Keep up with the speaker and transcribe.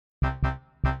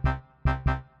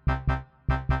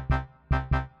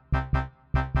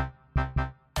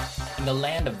In the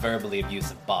land of verbally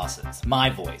abusive bosses, my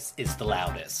voice is the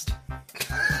loudest.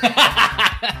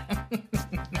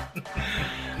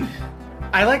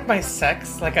 I like my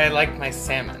sex like I like my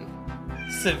salmon.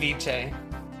 Ceviche.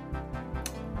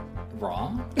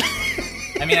 Raw?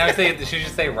 I mean, I would say, should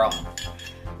just say raw.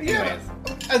 Yeah.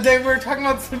 Anyways. They were talking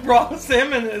about some raw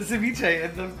salmon at ceviche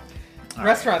at the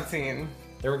restaurant scene.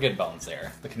 There were good bones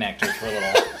there. The connectors were a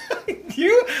little...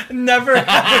 You never have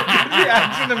a good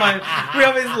reaction to mine. We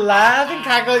always laugh and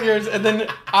cackle at yours, and then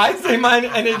I say mine,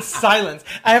 and it's silence.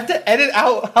 I have to edit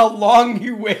out how long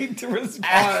you wait to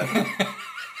respond.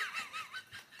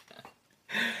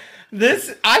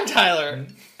 I'm Tyler.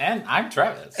 And I'm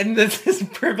Travis. And this is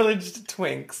Privileged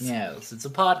Twinks. Yes, it's a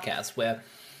podcast where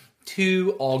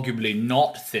two arguably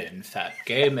not thin fat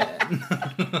gay men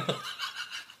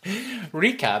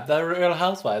recap the Real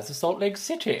Housewives of Salt Lake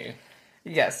City.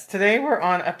 Yes, today we're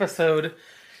on episode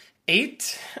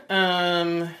 8.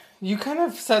 You kind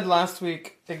of said last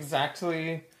week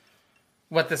exactly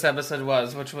what this episode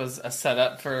was, which was a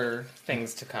setup for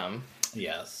things to come.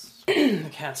 Yes.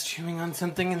 The cat's chewing on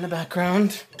something in the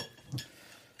background.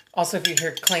 Also, if you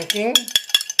hear clanking,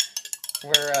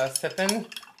 we're sipping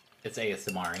It's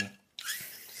ASMR-y.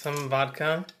 some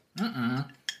vodka.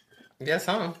 Yes,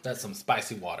 huh? That's some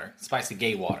spicy water. Spicy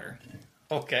gay water.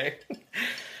 Okay.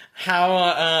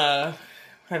 How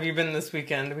have you been this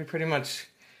weekend? We pretty much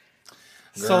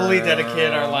solely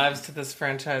dedicated our lives to this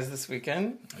franchise this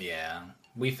weekend. Yeah.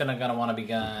 We gonna want to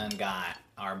begin, got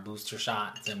our booster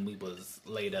shots, and we was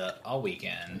laid up all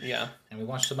weekend. Yeah. And we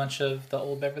watched a bunch of the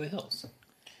old Beverly Hills.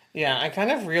 Yeah, I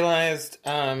kind of realized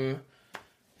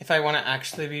if I want to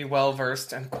actually be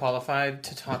well-versed and qualified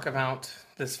to talk about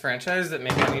this franchise, that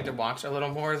maybe I need to watch a little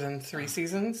more than 3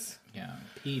 seasons. Yeah.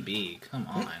 PB, come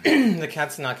on. The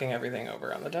cat's knocking everything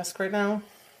over on the desk right now.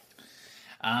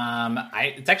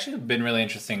 It's actually been really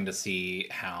interesting to see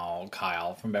how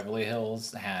Kyle from Beverly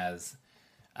Hills has...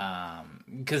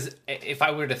 because if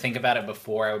I were to think about it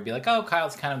before, I would be like, oh,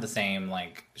 Kyle's kind of the same.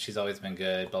 Like, she's always been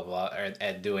good, blah, blah, blah,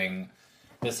 at doing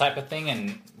this type of thing.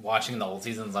 And watching the old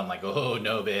seasons, I'm like, oh,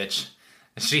 no, bitch.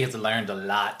 She has learned a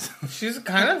lot. She's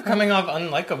kind of coming off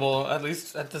unlikable, at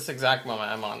least at this exact moment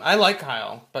I'm on. I like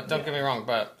Kyle, but don't get me wrong,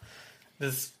 but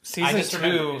this season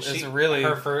 2 is really...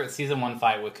 Her first season 1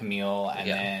 fight with Camille, and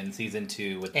then season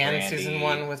 2 with Brandy. And season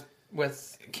 1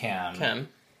 with Kim.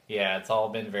 Yeah, it's all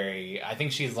been very... I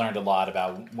think she's learned a lot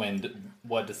about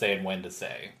what to say and when to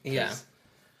say. Yeah.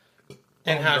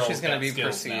 And how she's going to be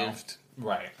perceived. Now.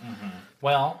 Right. Mm-hmm.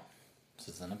 Well, this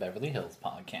isn't a Beverly Hills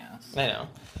podcast. I know.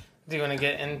 Do you want to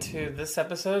get into this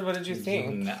episode? What did you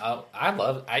think? No,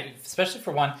 especially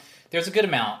for one, there's a good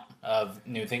amount of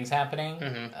new things happening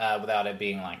without it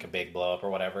being like a big blow up or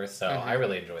whatever. So I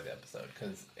really enjoyed the episode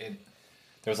because there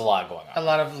was a lot going on. A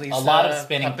lot of Lisa, a lot of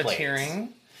spinning puppeteering.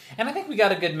 Plates. And I think we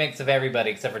got a good mix of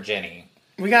everybody except for Jenny.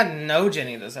 We got no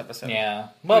Jenny this episode. Yeah.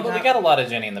 Well, but we got a lot of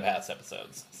Jenny in the past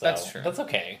episodes. So that's true. That's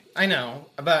okay. I know,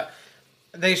 but...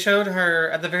 They showed her,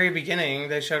 at the very beginning,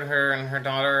 they showed her and her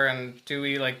daughter and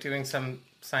Dewey, doing some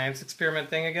science experiment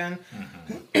thing again.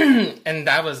 Mm-hmm. And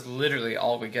that was literally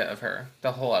all we get of her,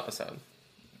 the whole episode.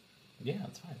 Yeah,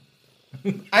 that's fine.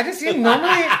 I just,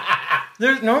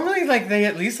 normally, they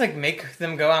at least, make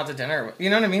them go out to dinner. You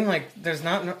know what I mean? There's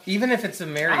not, even if it's a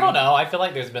married... I don't know. I feel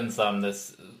like there's been some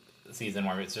this season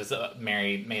where it's just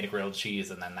Mary made a grilled cheese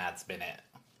and then that's been it.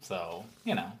 So,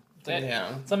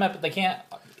 some they can't...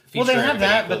 Well, they have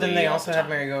that, but then they also have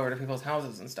Mary go over to people's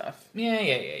houses and stuff. Yeah.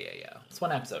 It's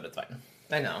one episode, it's fine.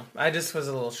 I know. I just was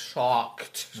a little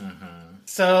shocked. Mm-hmm.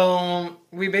 So,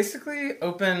 we basically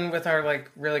open with our,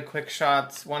 really quick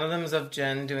shots. One of them is of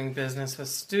Jen doing business with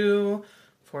Stu,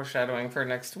 foreshadowing for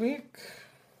next week.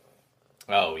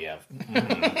 Oh, yeah.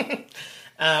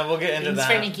 Mm-hmm. We'll get into that.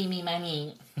 Thanks for making me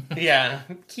money. Yeah.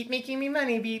 Keep making me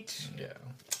money, beach.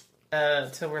 Yeah.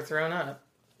 Till we're thrown up.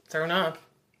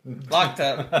 Locked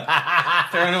up.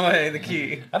 Throwing away the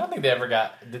key. I don't think they ever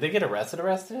did they get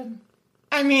arrested?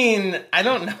 I mean, I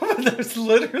don't know, but there's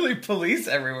literally police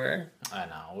everywhere. I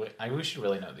know. We should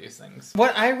really know these things.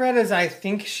 What I read is I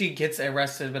think she gets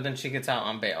arrested, but then she gets out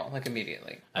on bail,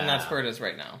 immediately. And that's where it is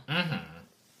right now. Mm-hmm.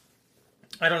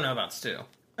 I don't know about Stu.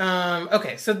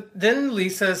 Okay, so then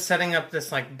Lisa's setting up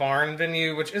this, barn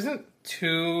venue, which isn't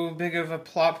too big of a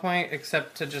plot point,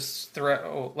 except to just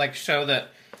show that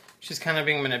she's kind of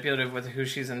being manipulative with who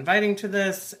she's inviting to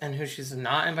this and who she's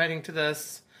not inviting to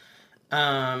this.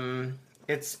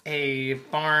 It's a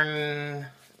barn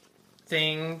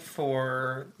thing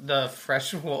for the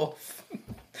Fresh Wolf.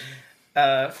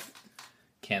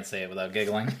 Can't say it without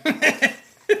giggling.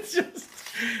 It's just...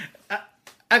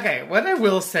 okay, what I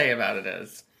will say about it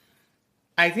is...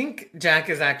 I think Jack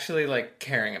is actually, like,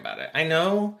 caring about it. I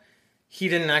know he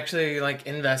didn't actually, like,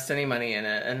 invest any money in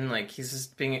it, and, like, he's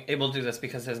just being able to do this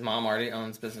because his mom already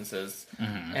owns businesses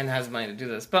and has money to do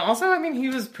this. But also, I mean, he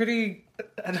was pretty,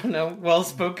 I don't know,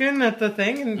 well-spoken at the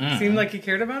thing and seemed like he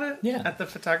cared about it at the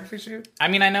photography shoot. I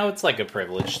mean, I know it's, like, a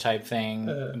privilege type thing,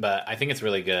 but I think it's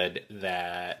really good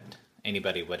that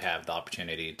anybody would have the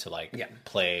opportunity to, like,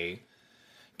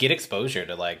 get exposure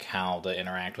to, like, how to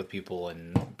interact with people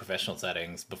in professional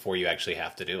settings before you actually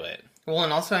have to do it. Well,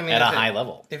 and also, I mean, at a high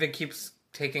level. If it keeps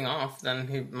taking off, then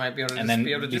he might be able to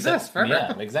be able to do this forever.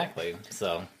 Yeah, exactly.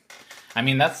 So, I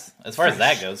mean, that's, as far as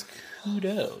that goes,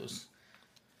 kudos.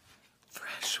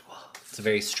 Fresh Wolf. It's a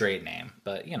very straight name,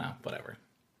 but, you know, whatever.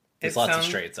 There's lots of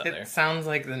straights out there. It sounds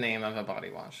like the name of a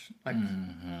body wash. Like,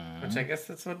 which I guess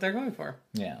that's what they're going for.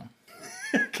 Yeah.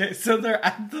 Okay, so they're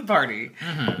at the party.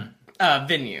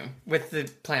 Venue with the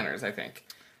planners, I think.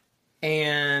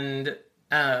 And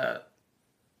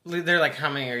they're like, how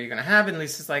many are you going to have? And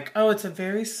Lisa's like, oh, it's a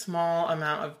very small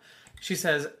amount of... She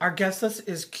says, our guest list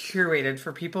is curated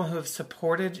for people who have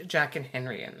supported Jack and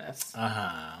Henry in this.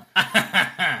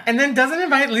 And then doesn't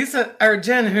invite Lisa or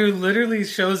Jen, who literally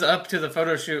shows up to the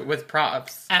photo shoot with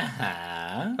props.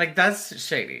 Like, that's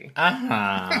shady.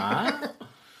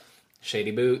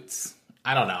 Shady boots.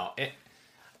 I don't know.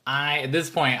 At this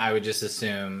point, I would just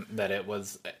assume that it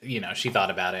was, you know, she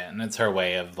thought about it, and it's her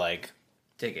way of, like...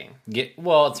 Digging.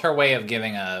 It's her way of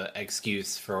giving a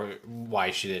excuse for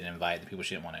why she didn't invite the people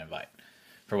she didn't want to invite,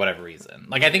 for whatever reason.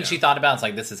 Like, I think she thought about it's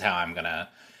like, this is how I'm going to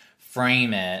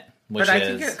frame it, which But I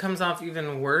think it comes off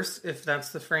even worse if that's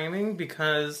the framing,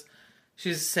 because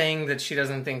she's saying that she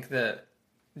doesn't think that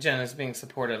Jen is being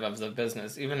supportive of the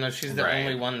business, even though she's the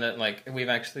only one that, like, we've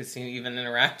actually seen even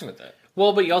interact with it.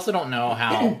 Well, but you also don't know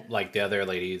how, like, the other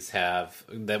ladies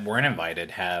that weren't invited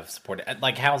have supported...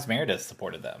 Like, how's Meredith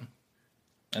supported them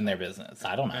in their business?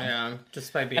 I don't know. Yeah,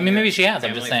 just by being I mean, maybe she has.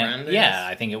 I'm just saying... Friend,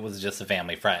 I think it was just a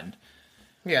family friend.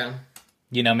 Yeah.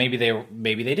 You know, maybe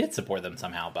they did support them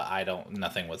somehow, but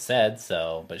nothing was said,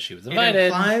 so... But she was invited. It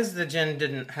implies that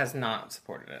Jen has not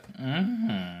supported it.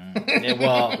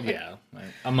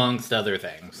 Amongst other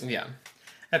things. Yeah.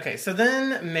 Okay, so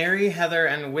then Mary, Heather,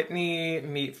 and Whitney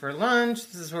meet for lunch.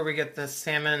 This is where we get the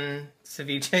salmon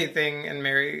ceviche thing, and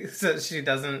Mary says she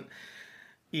doesn't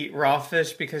eat raw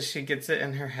fish because she gets it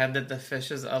in her head that the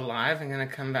fish is alive and going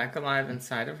to come back alive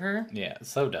inside of her. Yeah,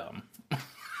 so dumb.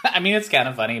 I mean, it's kind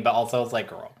of funny, but also it's like,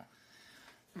 girl.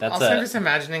 I'm just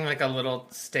imagining, like, a little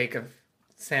steak of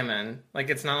salmon. Like,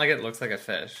 it's not like it looks like a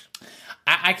fish.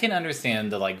 I can understand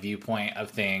the, like, viewpoint of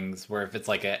things where if it's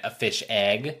like a fish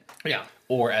egg. Yeah.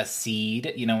 Or a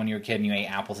seed, you know, when you were a kid and you ate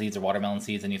apple seeds or watermelon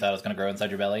seeds and you thought it was going to grow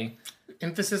inside your belly.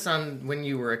 Emphasis on when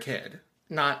you were a kid,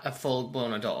 not a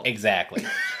full-blown adult. Exactly.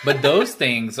 But those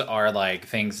things are, like,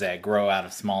 things that grow out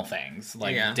of small things.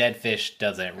 Like, dead fish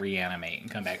doesn't reanimate and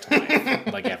come back to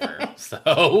life, like, ever. So,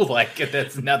 like,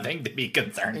 that's nothing to be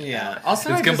concerned about. Yeah.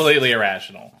 Also, it's completely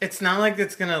irrational. It's not like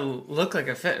it's going to look like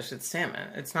a fish. It's salmon.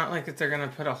 It's not like they're going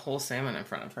to put a whole salmon in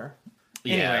front of her.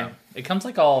 Yeah, anyway. It comes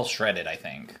like all shredded, I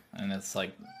think, and it's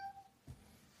like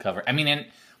covered. I mean,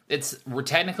 we're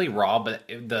technically raw, but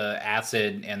the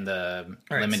acid and the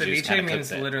lemon juice kind of cooks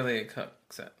it. Ceviche means literally it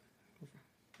cooks it,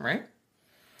 right?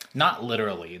 Not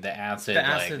literally. The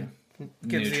acid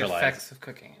gives the effects of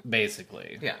cooking it.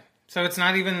 Basically, yeah. So it's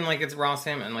not even like it's raw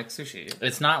salmon like sushi.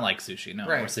 It's not like sushi, no,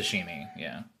 or sashimi.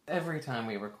 Yeah. Every time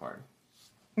we record,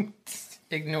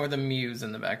 ignore the mews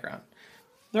in the background.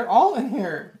 They're all in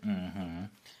here.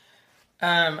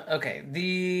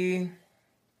 Okay,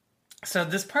 so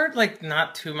this part, like,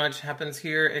 not too much happens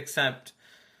here, except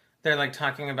they're, like,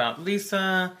 talking about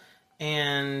Lisa,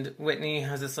 and Whitney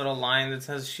has this little line that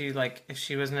says she, like, if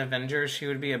she was an Avenger, she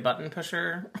would be a button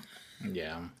pusher.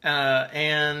 Yeah.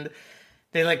 And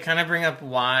they, like, kind of bring up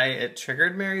why it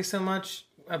triggered Mary so much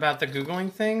about the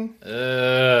Googling thing.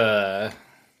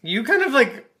 You kind of,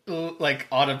 like,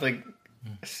 audibly...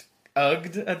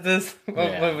 ugged at this?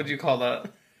 What would you call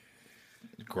that?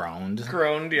 Groaned,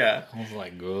 yeah. I was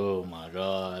like, oh my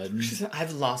god. She said,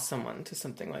 I've lost someone to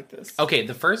something like this. Okay,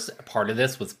 the first part of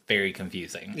this was very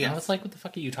confusing. Yeah. I was like, what the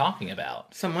fuck are you talking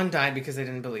about? Someone died because they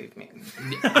didn't believe me.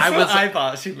 I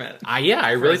thought she meant.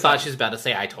 I really thought she was about to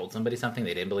say, I told somebody something,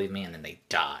 they didn't believe me, and then they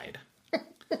died.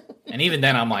 And even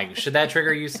then, I'm like, should that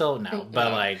trigger you still? No.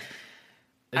 But, like,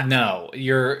 no.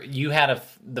 You had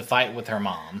the fight with her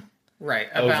mom. Right.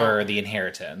 Over the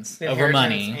inheritance. Over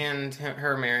money. And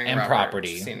her marrying and Robert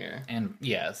property. Sr. And,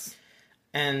 yes.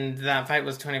 And that fight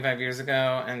was 25 years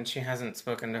ago, and she hasn't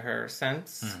spoken to her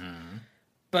since.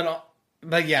 But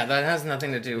yeah, that has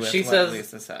nothing to do with what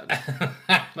Lisa said.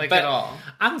 Like, at all.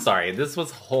 I'm sorry. This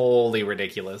was wholly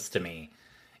ridiculous to me.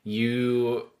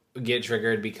 You get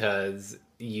triggered because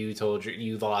you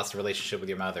lost a relationship with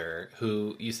your mother,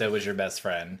 who you said was your best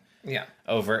friend. Yeah.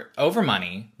 Over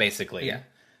money, basically. Yeah.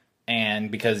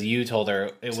 And because you told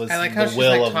her it was I like how the she's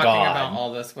will like of talking God. about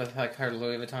all this with like her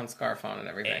Louis Vuitton scarf on and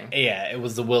everything. Yeah, it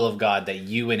was the will of God that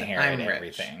you inherit I'm rich.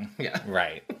 everything. Yeah.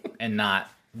 Right. And not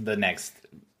the next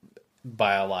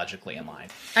biologically in line.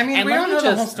 I mean, and we don't know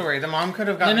the whole story. The mom could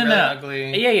have gotten really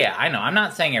ugly. Yeah, I know. I'm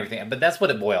not saying everything, but that's what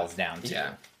it boils down to.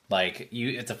 Yeah. Like,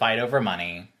 it's a fight over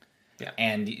money. Yeah.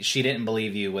 And she didn't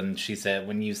believe you when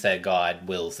you said God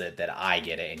wills it that I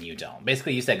get it and you don't.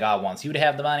 Basically, you said God wants you to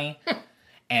have the money.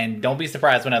 And don't be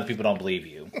surprised when other people don't believe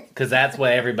you. Because that's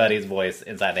what everybody's voice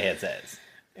inside the head says.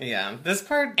 Yeah, this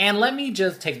part... And let me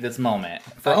just take this moment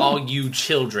for all you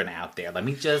children out there. Let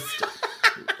me just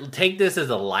take this as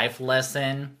a life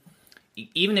lesson.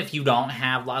 Even if you don't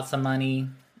have lots of money,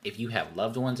 if you have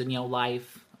loved ones in your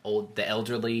life, the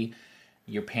elderly,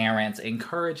 your parents,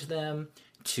 encourage them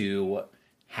to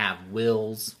have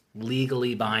wills,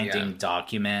 legally binding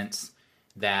documents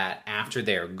that after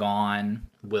they're gone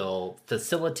will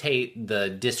facilitate the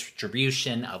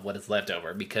distribution of what is left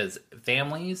over, because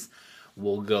families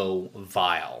will go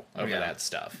vile over that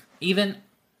stuff. Even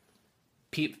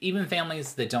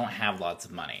families that don't have lots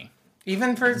of money.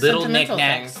 Even for little sentimental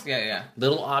knickknacks, things. Yeah.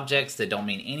 Little objects that don't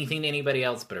mean anything to anybody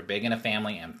else but are big in a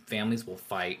family, and families will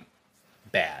fight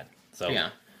bad. So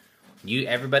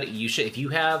if you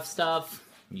have stuff,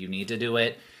 you need to do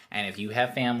it. And if you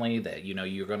have family that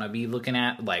you're going to be looking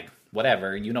at, like,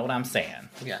 whatever, you know what I'm saying.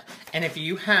 Yeah. And if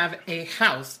you have a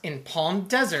house in Palm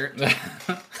Desert,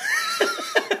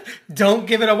 don't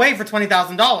give it away for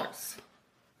 $20,000.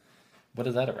 What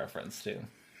is that a reference to?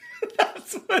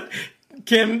 That's what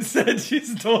Kim said she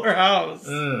stole her house.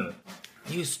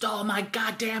 You stole my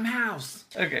goddamn house.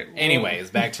 Okay. Well, anyways,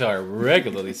 back to our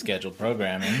regularly scheduled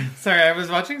programming. Sorry, I was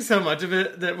watching so much of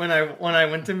it that when I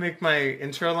went to make my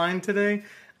intro line today,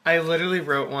 I literally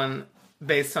wrote one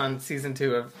based on season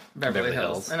 2 of Beverly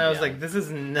Hills. And I was like, this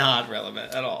is not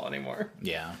relevant at all anymore.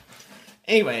 Yeah.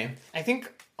 Anyway, I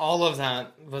think all of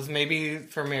that was maybe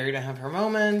for Mary to have her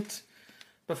moment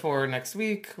before next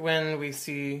week when we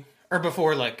see... Or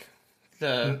before, like,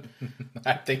 the...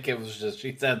 I think it was just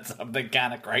she said something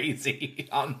kind of crazy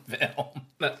on film.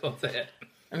 That was it.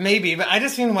 Maybe, but I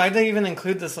just mean, why'd they even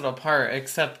include this little part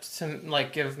except to,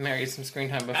 like, give Mary some screen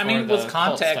time before it was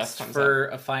context for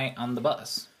up. a fight on the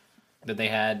bus that they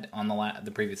had on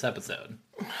the previous episode.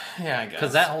 Yeah, I guess.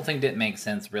 Because that whole thing didn't make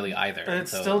sense really either. But it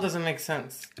still doesn't make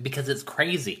sense. Because it's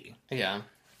crazy. Yeah.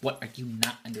 What are you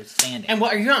not understanding? And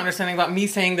what are you not understanding about me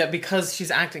saying that because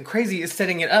she's acting crazy is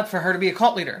setting it up for her to be a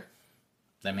cult leader?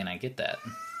 I mean, I get that.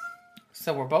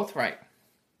 So we're both right.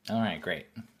 All right, great.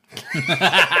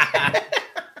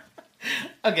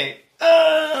 Okay.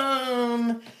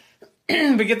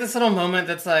 We get this little moment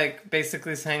that's like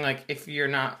basically saying like, if you're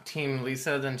not Team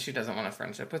Lisa, then she doesn't want a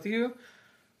friendship with you,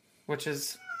 which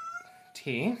is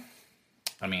T.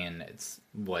 I mean, it's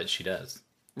what she does.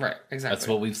 Right, exactly. That's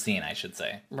what we've seen, I should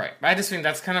say. Right. I just think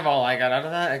that's kind of all I got out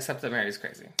of that, except that Mary's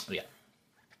crazy.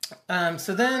 Yeah.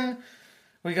 So then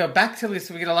we go back to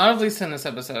Lisa. We get a lot of Lisa in this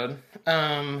episode.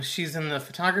 She's in the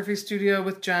photography studio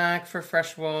with Jack for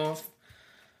Fresh Wolf.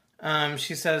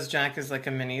 She says Jack is like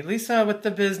a mini Lisa with the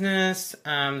business.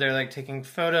 They're like taking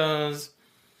photos.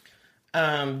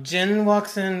 Jen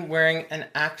walks in wearing an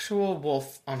actual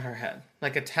wolf on her head.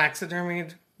 Like a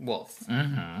taxidermied wolf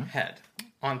head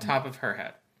on top of her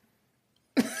head.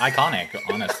 Iconic,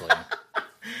 honestly.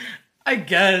 I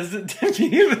guess. To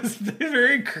me, it was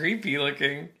very creepy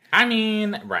looking. I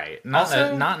mean, right. Not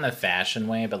Also, not in a fashion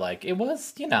way, but like it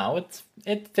was,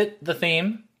 it fit the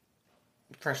theme.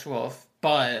 Fresh wolf,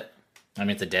 but I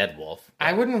mean, it's a dead wolf.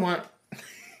 I wouldn't want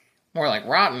more like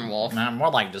rotten wolf.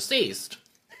 More like deceased.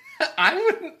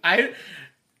 I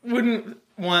wouldn't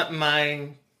want my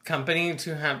company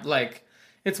to have like,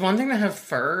 it's one thing to have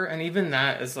fur, and even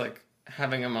that is like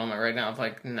having a moment right now of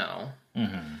like, no.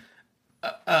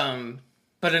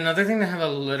 But another thing to have a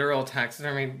literal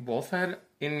taxidermy wolf head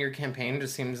in your campaign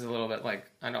just seems a little bit like,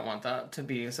 I don't want that to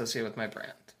be associated with my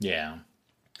brand. Yeah.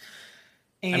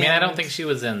 And I mean, I don't think she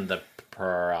was in the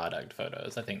product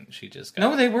photos. I think she just got...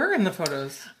 No, they were in the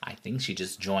photos. I think she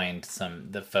just joined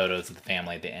the photos of the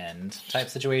family at the end type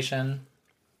situation.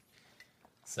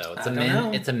 So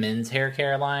it's a men's hair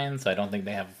care line, so I don't think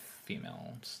they have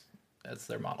females as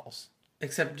their models.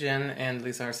 Except Jen and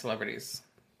Lisa are celebrities.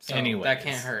 So Anyways. that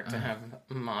can't hurt to have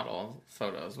model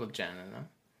photos with Jen in them.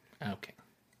 Okay.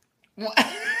 What?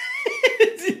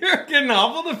 You're getting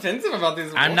awful defensive about these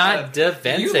wolf I'm not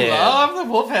defensive. You love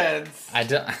the wolf heads. I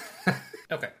don't.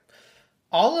 Okay.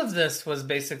 All of this was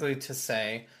basically to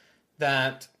say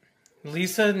that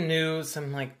Lisa knew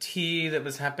some, like, tea that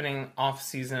was happening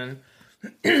off-season,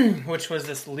 which was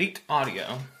this leaked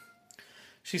audio.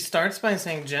 She starts by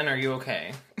saying, Jen, are you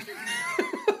okay?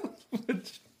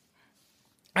 Which,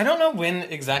 I don't know when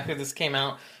exactly this came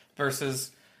out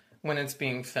versus when it's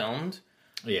being filmed.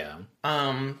 Yeah.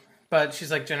 But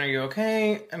she's like, Jen, are you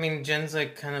okay? I mean, Jen's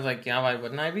like, kind of like, yeah, why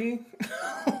wouldn't I be?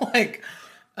 Like,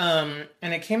 and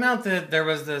it came out that there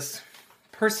was this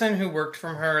person who worked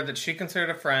from her that she considered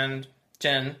a friend,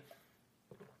 Jen,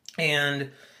 and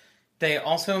they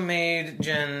also made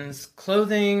Jen's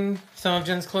clothing, some of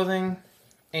Jen's clothing,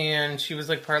 and she was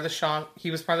like part of the Shaw,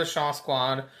 he was part of the Shaw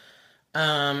Squad,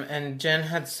 and Jen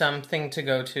had something to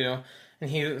go to, and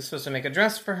he was supposed to make a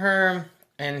dress for her,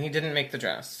 and he didn't make the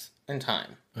dress in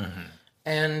time. Mm-hmm.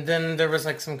 And then there was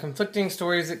like some conflicting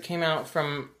stories that came out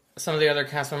from some of the other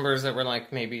cast members that were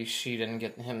like, maybe she didn't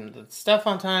get him the stuff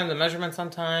on time, the measurements on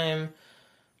time.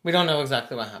 We don't know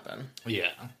exactly what happened.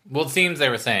 Yeah. Well, it seems they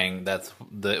were saying that's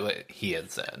what he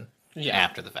had said. Yeah.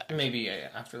 After the fact. Maybe, yeah,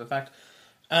 after the fact.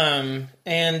 And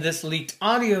this leaked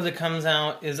audio that comes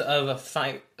out is of a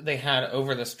fight they had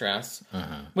over this dress,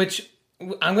 which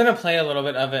I'm going to play a little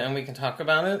bit of it and we can talk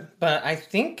about it. But I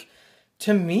think,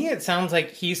 to me, it sounds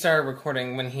like he started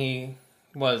recording when he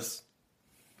was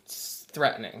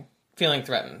feeling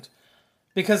threatened.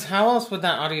 Because how else would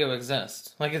that audio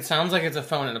exist? Like, it sounds like it's a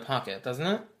phone in a pocket, doesn't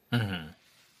it?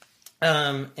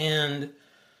 Mm-hmm. And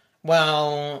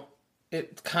while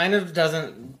it kind of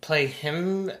doesn't play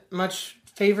him much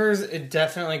favors, it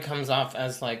definitely comes off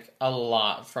as, like, a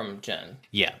lot from Jen.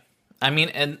 Yeah. I mean,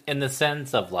 in the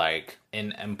sense of, like,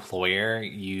 an employer,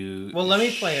 you... Well, let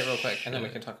me play it real quick, and then we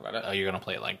can talk about it. Oh, you're going to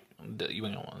play it, like, you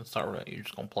don't want to start with it, you're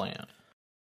just going to play it.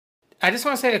 I just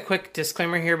want to say a quick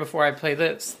disclaimer here before I play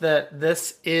this, that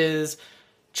this is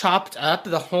chopped up.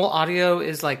 The whole audio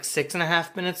is like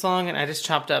 6.5 minutes long, and I just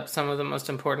chopped up some of the most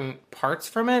important parts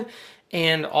from it.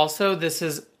 And also, this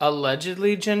is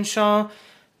allegedly Jen Shah.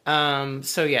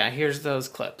 So yeah, here's those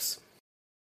clips.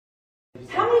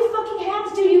 How many fucking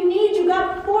hands do you need? You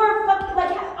got 4 fucking, like,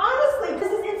 honestly,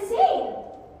 this is insane.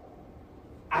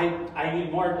 I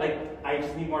need more, like, I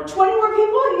just need more. 20 more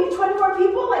people? You need 20 more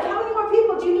people? Like, how many more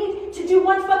people do you need to do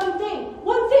one fucking thing?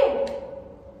 One thing!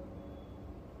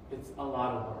 It's a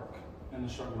lot of work in a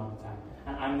short amount of time.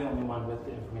 And I'm the only one with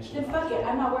the information. Then fuck it,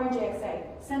 I'm not wearing JXA.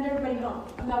 Send everybody home.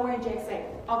 I'm not wearing JXA.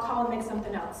 I'll call and make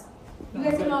something else. You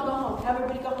guys can all go home.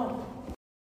 Everybody go home.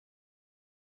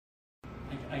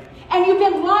 And you've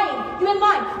been lying. You've been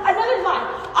lying. Another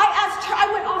lie. I asked her,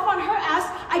 I went off on her ass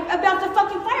about the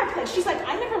fucking fireplace. She's like,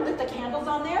 I never lit the candles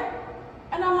on there.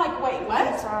 And I'm like, wait, what?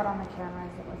 I saw it on the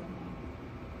cameras. It wasn't me.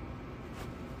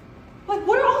 Like,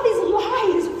 what are all these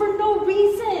lies for no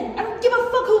reason? I don't give a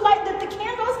fuck who lit the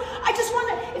candles. I just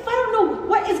want to, if I don't know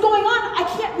what is going on,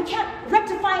 we can't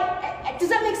rectify it. Does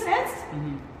that make sense?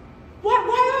 Mm-hmm. Why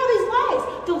are all these lies?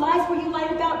 The lies where you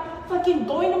lied about fucking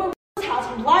going to Maria's house.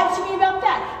 You lied to me about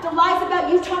that. The lies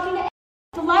about you talking to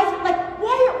the lies, like,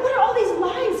 what are all these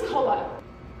lies, Koa?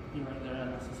 You're right, they're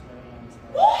unnecessary.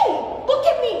 Why? Look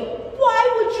at me. Why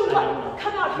would you lie?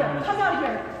 Come out here. Come out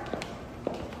here.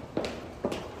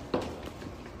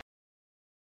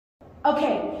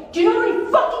 Okay, do you know how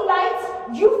many fucking nights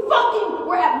you fucking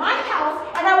were at my house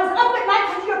and I was up at night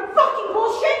because of your fucking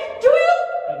bullshit? Do you?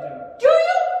 I do. Do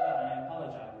you? Yeah, I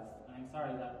apologize. I'm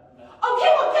sorry that... Okay,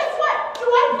 well, guess what? Do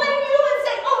I blame you and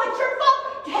say, oh, it's your fault?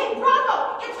 Hey,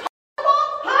 Bravo, it's his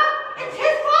fault? Huh? It's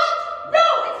his fault? No,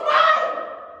 it's mine!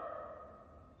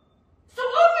 So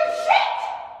own your shit!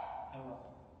 I will.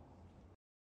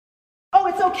 Oh,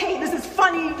 it's okay. This is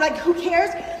funny. Like, who cares?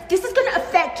 This is gonna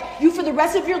affect you for the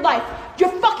rest of your life. Your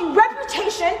fucking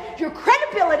reputation, your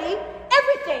credibility,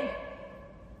 everything.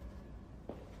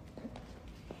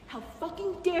 How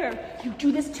fucking dare you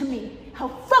do this to me?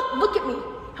 Look at me.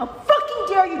 How fucking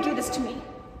dare you do this to me?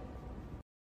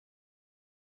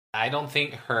 I don't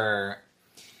think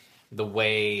the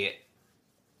way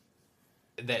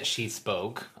that she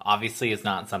spoke, obviously is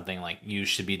not something like you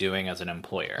should be doing as an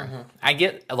employer. Mm-hmm. I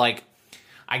get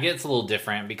it's a little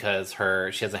different because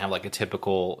she doesn't have like a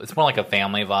typical, it's more like a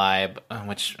family vibe,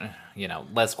 which, you know,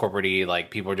 less corporate-y,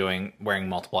 like people are wearing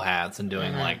multiple hats and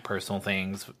doing like personal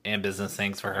things and business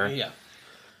things for her. Yeah.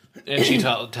 And she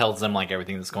tells them like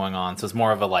everything that's going on. So it's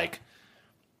more of a like,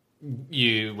 what do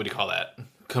you call that?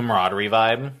 Camaraderie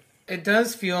vibe. It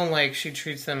does feel like she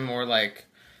treats them more like,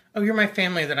 oh, you're my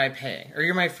family that I pay, or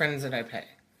you're my friends that I pay.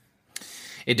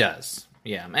 It does.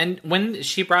 Yeah, and when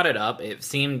she brought it up, it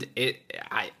seemed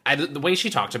the way she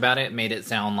talked about it made it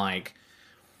sound like,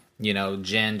 you know,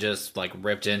 Jen just like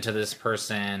ripped into this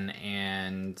person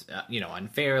and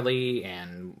unfairly,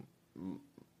 and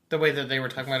the way that they were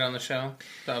talking about it on the show,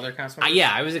 the other cast members.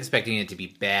 yeah, I was expecting it to be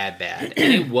bad, and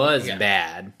it was Yeah.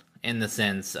 bad in the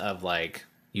sense of like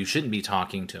you shouldn't be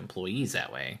talking to employees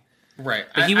that way. Right.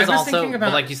 But he was I also, thinking about,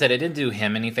 but like you said, it didn't do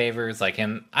him any favors. Like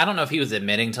him, I don't know if he was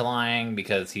admitting to lying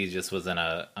because he just was in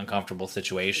a uncomfortable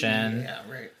situation. Yeah,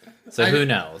 right. So who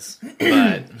knows?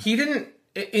 But He didn't,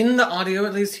 in the audio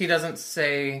at least, he doesn't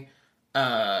say,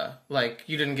 like,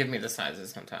 you didn't give me the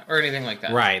sizes sometime, or anything like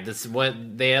that. right, this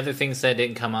what the other thing said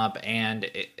didn't come up, and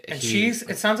And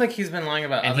it sounds like he's been lying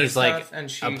about and other he's stuff, like and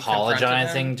she apologizing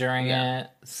confronted him. during Yeah. it.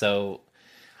 So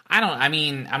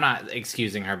I'm not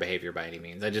excusing her behavior by any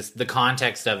means. I just, the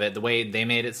context of it, the way they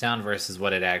made it sound versus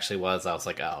what it actually was, I was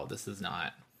like, oh, this is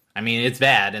not. I mean, it's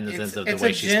bad in the sense of the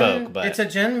way she spoke, but it's a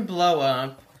Jen blow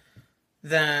up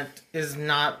that is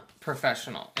not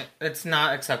professional. It's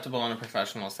not acceptable in a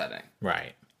professional setting.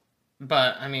 right.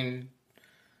 But I mean,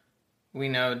 we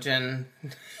know Jen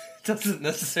doesn't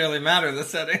necessarily matter the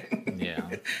setting.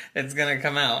 Yeah. It's gonna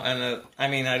come out, and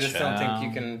I just don't think you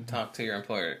Child. can talk to your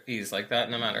employees like that,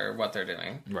 no matter what they're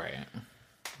doing. Right.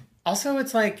 Also,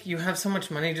 it's like, you have so much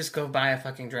money, just go buy a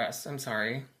fucking dress. I'm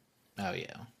sorry. Oh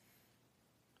yeah.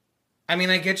 I mean,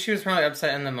 I get she was probably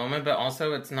upset in the moment, but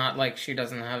also it's not like she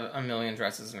doesn't have a million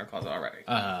dresses in her closet already.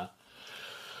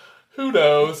 Who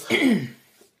knows?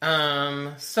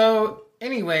 So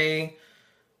anyway,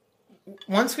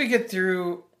 once we get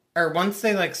through, or once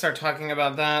they like start talking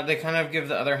about that, they kind of give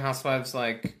the other housewives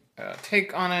like a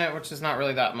take on it, which is not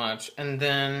really that much. And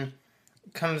then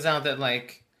it comes out that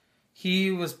like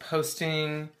he was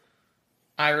posting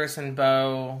Iris and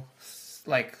Beau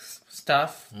like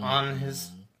stuff on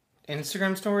his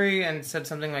Instagram story and said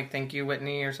something like "Thank you,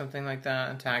 Whitney" or something like that,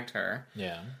 and tagged her.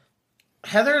 Yeah.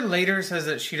 Heather later says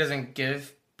that she doesn't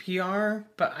give PR,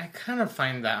 but I kind of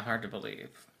find that hard to believe.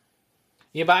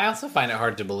 Yeah, but I also find it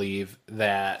hard to believe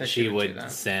that she she would do would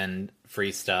that. send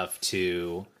free stuff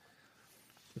to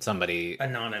somebody, A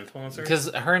non-influencer? because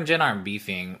her and Jen aren't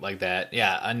beefing like that.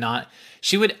 Yeah,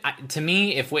 she would. To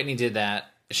me, if Whitney did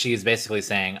that, she's basically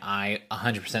saying I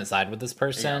 100% side with this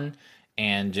person,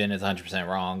 and Jen is 100%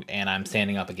 wrong, and I'm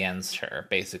standing up against her,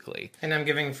 basically. And I'm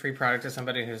giving free product to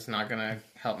somebody who's not going to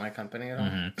help my company at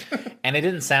all. And it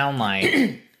didn't sound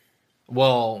like,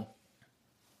 well,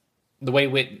 the way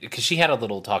because she had a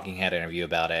little talking head interview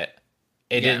about it.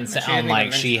 It Yeah, didn't she didn't sound even like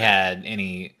mention she it. had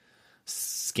any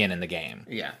skin in the game.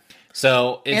 Yeah.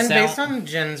 So it And sound- based on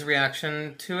Jen's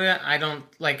reaction to it, I don't,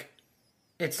 like,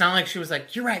 it's not like she was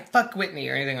like, "You're right, fuck Whitney,"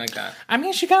 or anything like that. I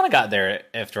mean, she kind of got there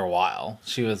after a while.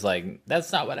 She was like,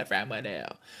 "That's not what a friend would do."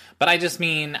 But I just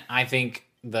mean, I think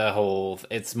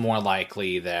it's more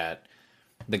likely that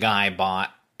the guy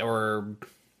bought, or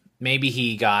maybe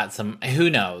he got some, who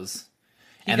knows,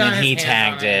 and got then he his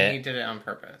hands on tagged and he it. did it on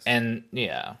purpose. And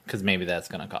yeah, because maybe that's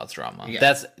going to cause drama. Yeah.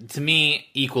 That's, to me,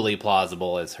 equally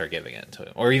plausible as her giving it to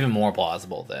him, or even more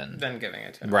plausible than. Then giving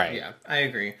it to him. Right. Yeah, I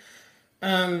agree.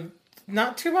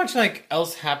 Not too much like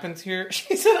else happens here.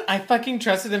 She said, "I fucking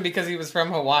trusted him because he was from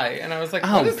Hawaii," and I was like,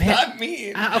 "What does that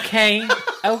mean?" Okay,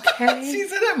 okay, She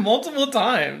said it multiple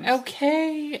times.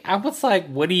 okay. I was like,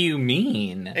 what do you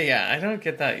mean? Yeah, I don't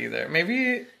get that either.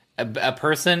 Maybe A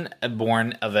person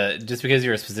born of just because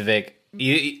you're a specific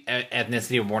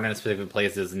ethnicity or born in a specific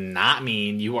place does not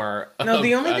mean you are. no.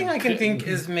 The only thing I can think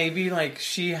is maybe like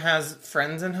she has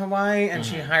friends in Hawaii and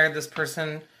she hired this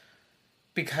person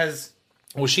because.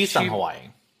 Well, she's from she- Hawaii.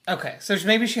 Okay, so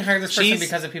maybe she hired this person She's-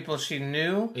 because of people she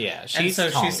knew. Yeah, and she's so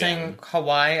Tongan. she's saying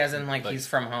Hawaii as in like he's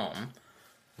from home.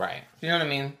 Right. You know what I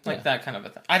mean? Like Yeah. that kind of a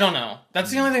thing. I don't know.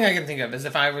 That's the only thing I can think of is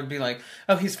if I would be like,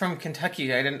 "Oh, he's from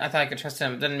Kentucky. I thought I could trust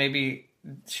him." Then maybe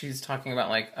she's talking about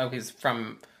like, "Oh, he's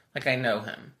from like I know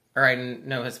him or I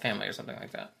know his family or something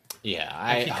like that." Yeah,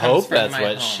 I he comes hope from that's my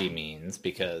what home. she means,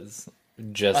 because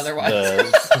just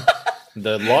Otherwise-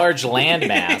 the large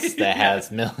landmass that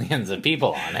has millions of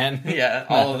people on it. Yeah,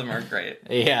 all of them are great.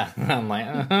 Yeah, I'm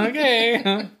like,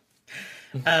 okay.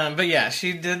 But yeah,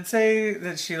 she did say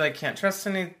that she like can't trust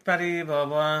anybody, blah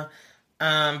blah.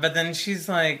 But then she's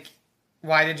like,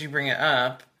 "Why did you bring it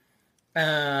up?"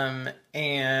 And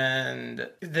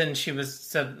then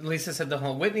Lisa said the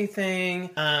whole Whitney thing.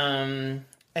 And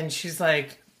she's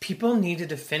like, "People need to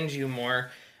defend you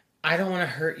more. I don't want to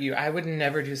hurt you. I would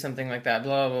never do something like that,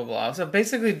 blah, blah, blah." So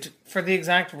basically, for the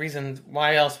exact reason,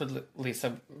 why else would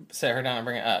Lisa sit her down and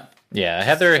bring it up? Yeah,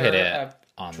 Heather hit Stir it up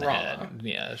on the drama. head.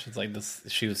 Yeah, she's like this.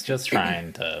 She was just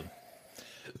trying to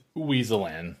weasel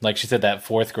in. Like she said, that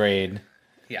fourth grade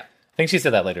think she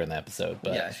said that later in the episode,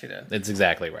 but Yeah, she did. It's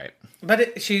exactly right.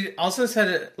 But she also said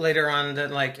it later on that,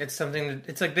 like, it's something that,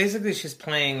 it's like basically she's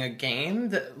playing a game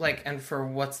that, like, and for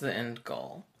what's the end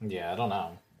goal? Yeah, I don't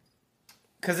know.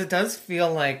 Because it does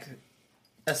feel like,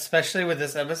 especially with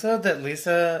this episode, that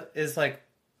Lisa is, like,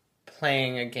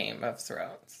 playing a Game of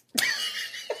Thrones.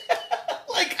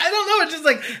 Like, I don't know, it's just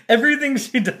like everything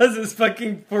she does is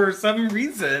fucking for some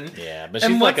reason. Yeah, but she's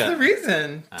and like what's the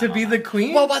reason? To be the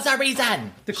queen? What was our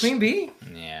reason? The queen bee?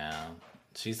 Yeah.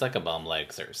 She's like a bum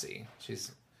like Cersei.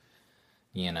 She's,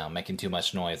 making too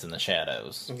much noise in the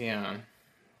shadows. Yeah.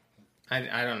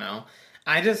 I don't know.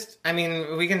 I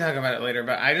mean, we can talk about it later,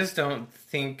 but I just don't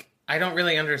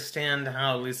really understand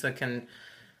how Lisa can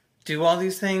do all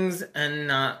these things and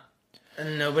not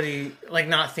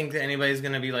think that anybody's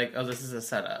going to be like, oh, this is a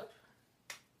setup.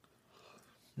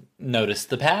 Notice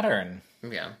the pattern.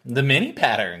 Yeah. The many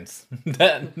patterns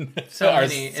that So are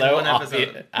many in so one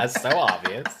episode. obvious. So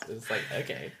obvious. It's like,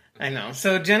 okay. I know.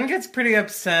 So Jen gets pretty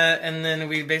upset, and then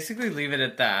we basically leave it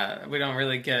at that. We don't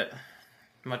really get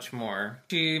much more.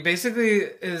 She basically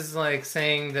is like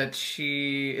saying that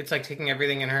it's like taking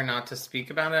everything in her not to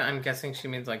speak about it. I'm guessing she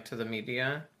means like to the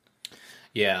media.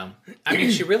 Yeah. I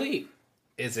mean, she really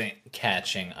isn't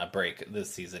catching a break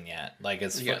this season yet. Like,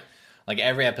 like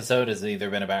every episode has either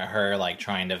been about her like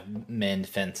trying to mend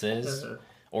fences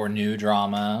or new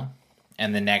drama.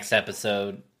 And the next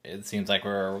episode, it seems like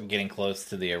we're getting close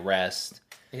to the arrest.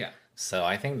 Yeah. So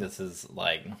I think this is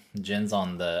like Jen's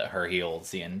on her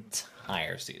heels the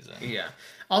entire season. Yeah.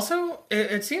 Also,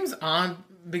 it seems odd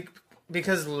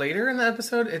because later in the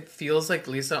episode, it feels like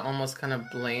Lisa almost kind of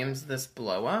blames this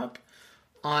blow up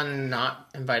on not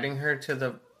inviting her to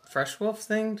the Fresh Wolf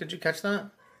thing. Did you catch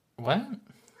that? What?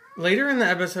 Later in the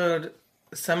episode,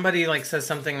 somebody like says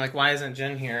something like, "Why isn't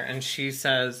Jen here?" And she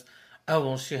says, "Oh,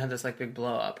 well, she had this like big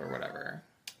blow up or whatever."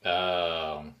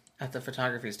 Oh. At the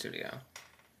photography studio.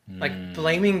 Like,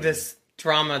 blaming this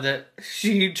drama that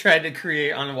she tried to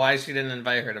create on why she didn't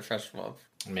invite her to Fresh Wolf.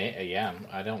 Yeah,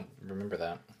 I don't remember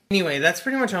that. Anyway, that's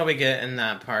pretty much all we get in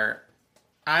that part.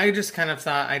 I just kind of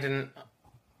thought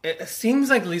it seems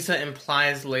like Lisa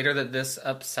implies later that this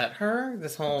upset her,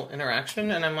 this whole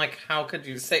interaction, and I'm like, how could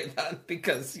you say that?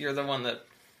 Because you're the one that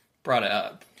brought it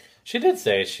up. She did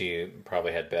say she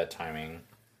probably had bad timing.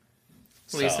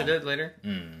 Lisa did later?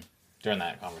 During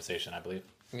that conversation, I believe.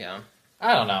 Yeah.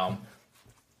 I don't know.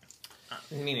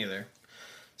 Me neither.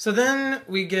 So then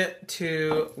we get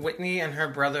to Whitney and her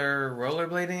brother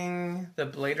rollerblading, the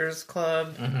Bladers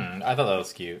Club. Mm-hmm. I thought that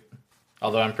was cute.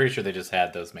 Although I'm pretty sure they just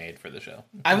had those made for the show.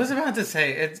 I was about to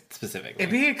say, specifically.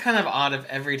 It'd be kind of odd if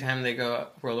every time they go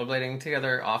rollerblading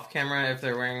together off camera, if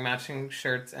they're wearing matching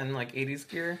shirts and like 80s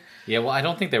gear. Yeah, well, I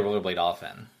don't think they rollerblade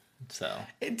often. So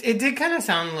It did kind of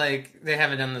sound like they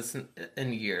haven't done this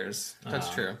in years. That's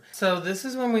true. So this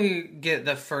is when we get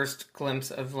the first glimpse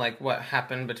of like what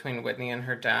happened between Whitney and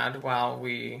her dad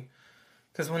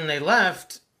because when they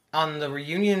left on the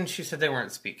reunion, she said they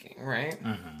weren't speaking, right?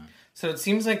 Mm-hmm. So it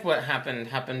seems like what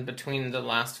happened between the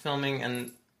last filming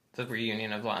and the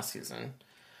reunion of last season.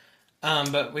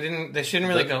 But they shouldn't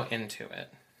really go into it.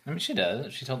 I mean, she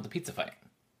does. She told the pizza fight.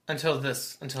 Until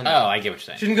now. Oh, I get what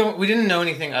you're saying. We didn't know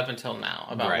anything up until now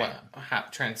about right.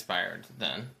 what transpired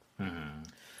then.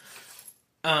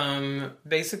 Mm-hmm.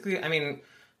 Basically, I mean,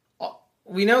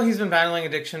 we know he's been battling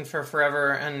addiction for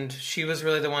forever, and she was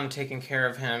really the one taking care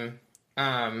of him.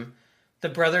 The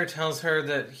brother tells her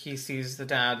that he sees the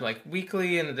dad like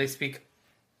weekly, and that they speak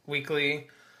weekly.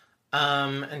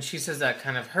 And she says that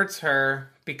kind of hurts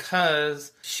her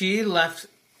because she left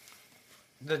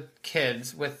the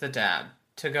kids with the dad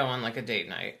to go on like a date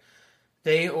night.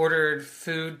 They ordered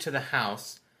food to the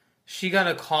house. She got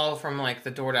a call from like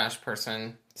the DoorDash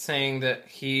person saying that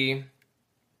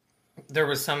there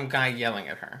was some guy yelling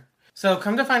at her. So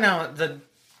come to find out, the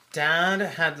dad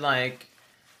had like,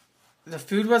 the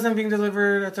food wasn't being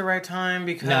delivered at the right time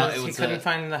because he couldn't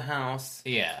find the house.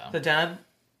 Yeah. The dad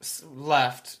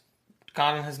left,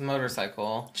 got on his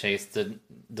motorcycle, chased the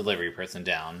delivery person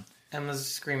down, and was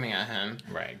screaming at him.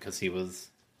 Right, because he was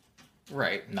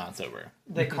not sober.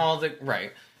 They called it,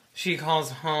 right. She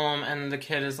calls home, and the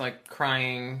kid is, like,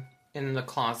 crying in the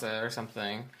closet or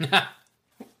something.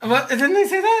 What? Didn't they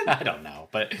say that? I don't know,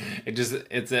 but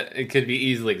it could be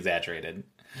easily exaggerated.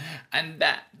 And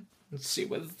that she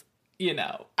was,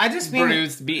 I just mean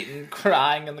bruised, beaten,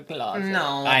 crying in the closet.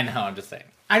 No. I know, I'm just saying.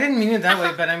 I didn't mean it that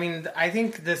way, but I mean, I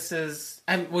think this is...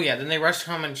 well, yeah, then they rushed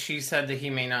home, and she said that he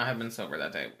may not have been sober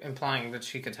that day, implying that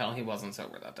she could tell he wasn't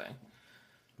sober that day.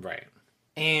 Right.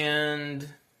 And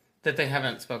that they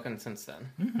haven't spoken since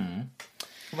then. Mm-hmm.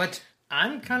 What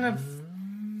I'm kind of...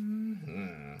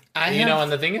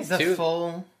 And the thing is, the too...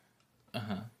 full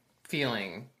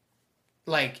feeling,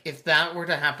 like, if that were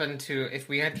to happen if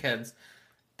we had kids,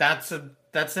 that's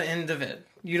the end of it.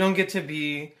 You don't get to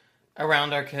be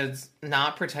around our kids,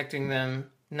 not protecting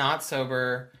them, not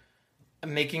sober,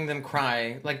 making them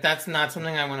cry. Like, that's not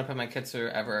something I want to put my kids through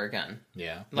ever again.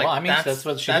 Yeah. Like, well, I mean, that's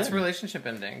what she That's did. relationship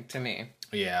ending to me.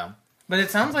 Yeah. But it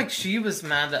sounds like she was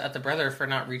mad at the brother for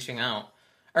not reaching out.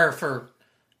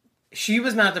 She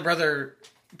was mad at the brother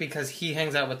because he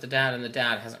hangs out with the dad and the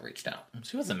dad hasn't reached out.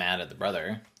 She wasn't mad at the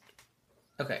brother.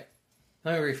 Okay.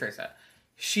 Let me rephrase that.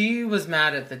 She was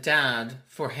mad at the dad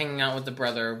for hanging out with the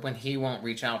brother when he won't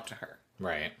reach out to her.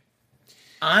 Right.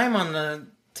 I'm on the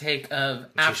take of,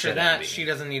 after that, be. she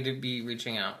doesn't need to be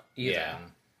reaching out either. Yeah.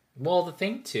 Well, the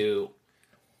thing, too,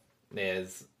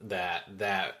 is that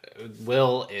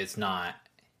Will is not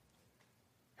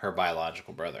her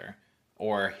biological brother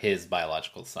or his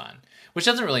biological son, which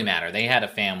doesn't really matter. They had a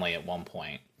family at one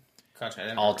point Gotcha, I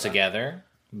didn't all remember that. together,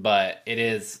 but it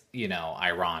is,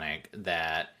 ironic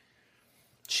that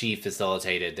she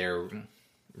facilitated their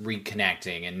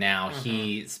reconnecting, and now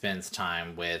he spends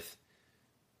time with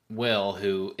Will,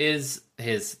 who is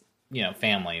his,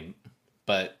 family,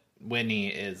 but Whitney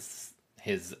is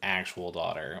his actual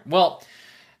daughter. Well,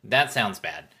 that sounds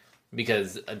bad,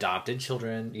 because adopted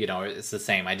children, it's the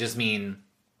same. I just mean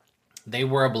they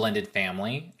were a blended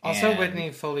family. Also, and-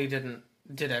 Whitney fully did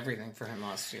everything for him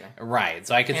last year. Right,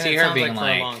 so I could And see it her sounds being like for a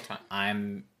like, long time.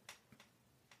 I'm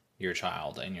your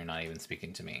child and you're not even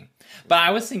speaking to me. But I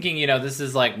was thinking, this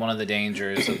is like one of the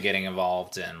dangers of getting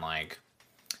involved in, like,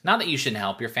 not that you shouldn't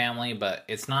help your family, but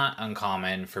it's not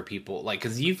uncommon for people, like,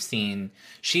 because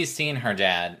she's seen her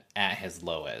dad at his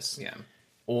lowest. Yeah.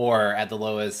 Or at the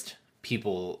lowest,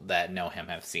 people that know him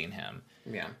have seen him.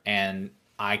 Yeah. And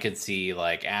I could see,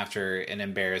 like, after an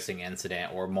embarrassing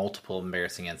incident or multiple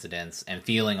embarrassing incidents and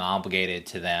feeling obligated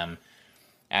to them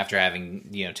after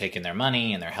having, taken their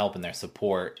money and their help and their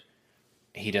support,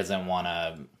 he doesn't want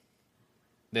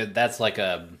to... That's like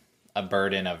a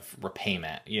burden of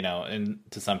repayment, and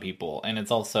to some people. And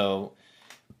it's also,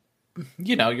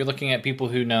 you're looking at people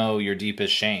who know your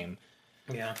deepest shame.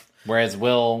 Yeah. Whereas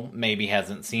Will maybe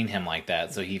hasn't seen him like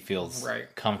that, so he feels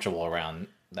Right. comfortable around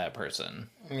that person.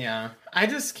 Yeah. I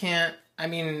just can't. I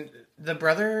mean, the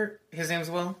brother, his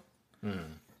name's Will.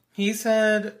 He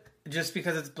said, just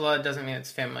because it's blood doesn't mean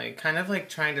it's family. Kind of like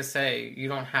trying to say you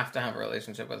don't have to have a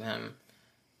relationship with him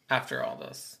after all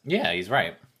this. Yeah, he's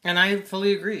right. And I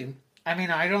fully agree. I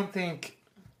mean, I don't think...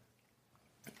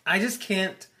 I just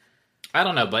can't... I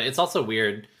don't know, but it's also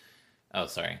weird. Oh,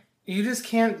 sorry. You just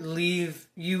can't leave...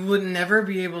 You would never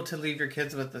be able to leave your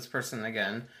kids with this person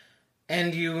again.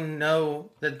 And you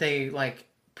know that they, like,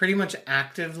 pretty much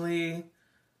actively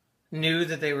knew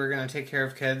that they were going to take care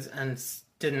of kids and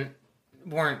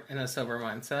weren't in a sober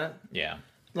mindset. Yeah.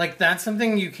 Like, that's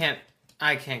something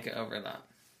I can't get over that.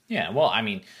 Yeah, well, I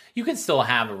mean, you can still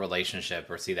have a relationship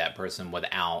or see that person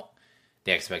without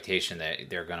the expectation that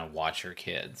they're going to watch your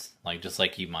kids. Like, just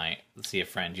like you might see a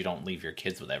friend, you don't leave your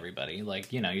kids with everybody.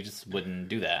 Like, you just wouldn't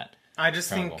do that. I just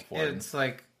Going think forward. it's,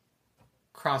 like,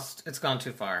 it's gone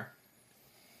too far.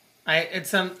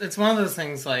 It's one of those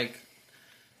things, like,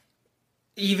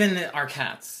 even our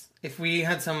cats, if we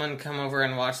had someone come over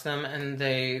and watch them and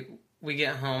we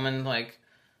get home and, like,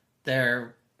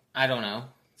 they're, I don't know,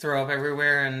 throw up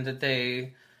everywhere and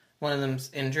that one of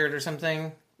them's injured or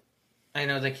something, I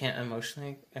know they can't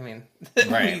emotionally, I mean,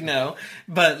 Right. we know,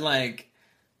 but, like,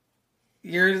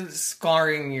 you're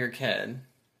scarring your kid,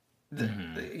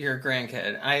 your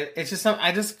grandkid. I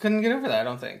just couldn't get over that, I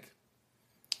don't think.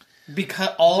 Because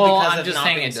I'm of just not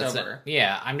saying being it doesn't. sober.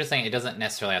 Yeah, I'm just saying it doesn't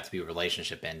necessarily have to be a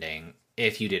relationship ending.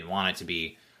 If you didn't want it to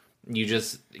be, you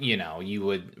just, you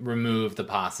would remove the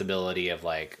possibility of,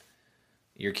 like,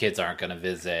 your kids aren't going to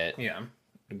visit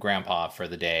grandpa for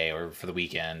the day or for the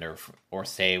weekend or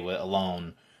stay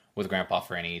alone with grandpa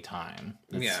for any time.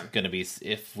 It's going to be,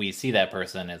 if we see that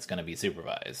person, it's going to be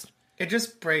supervised. It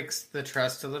just breaks the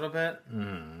trust a little bit,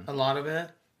 a lot of it,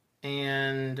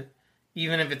 and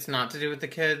even if it's not to do with the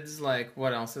kids, like,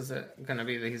 what else is it going to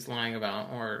be that he's lying about?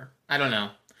 Or, I don't know.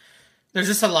 There's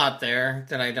just a lot there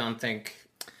that I don't think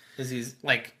is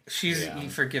like, she's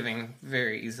forgiving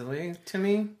very easily to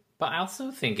me. But I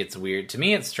also think it's weird. To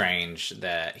me, it's strange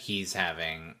that he's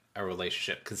having a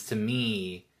relationship. Because to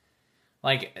me,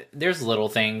 like, there's little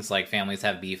things, like, families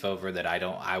have beef over that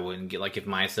I wouldn't get. Like, if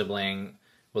my sibling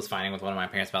was fighting with one of my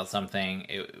parents about something,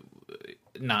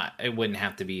 it wouldn't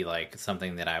have to be, like,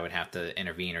 something that I would have to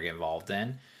intervene or get involved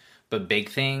in. But big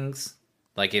things,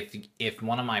 like, if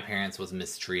one of my parents was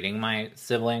mistreating my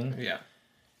sibling, Yeah.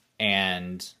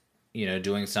 and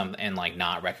doing something and like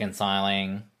not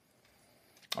reconciling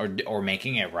or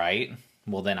making it right,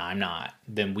 well then I'm not.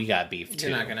 Then we got beef too.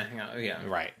 You're not gonna hang out. Yeah.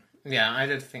 Right. Yeah, I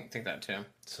did think that too.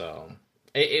 So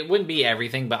it wouldn't be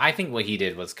everything, but I think what he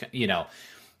did was,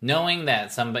 knowing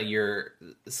that your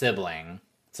sibling,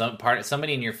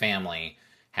 somebody in your family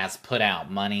has put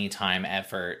out money, time,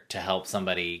 effort to help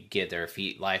somebody get their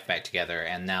life back together,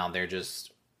 and now they're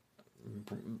just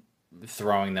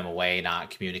throwing them away, not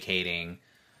communicating.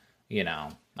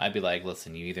 I'd be like,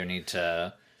 listen, you either need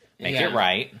to make it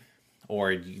right,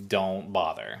 or you don't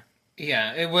bother.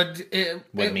 Yeah, it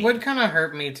would kind of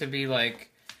hurt me to be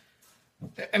like,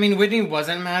 I mean, Whitney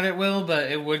wasn't mad at Will,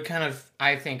 but it would kind of,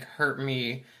 I think, hurt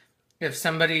me if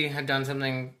somebody had done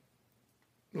something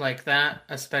like that,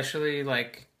 especially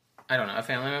like, I don't know, a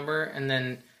family member, and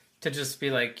then to just be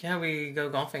like, yeah, we go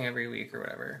golfing every week or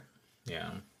whatever.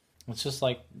 Yeah. It's just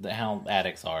like how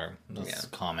addicts are. This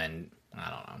common, I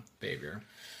don't know, behavior.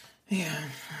 Yeah.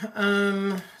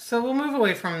 So we'll move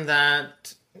away from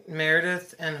that.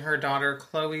 Meredith and her daughter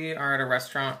Chloe are at a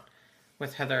restaurant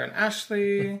with Heather and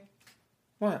Ashley.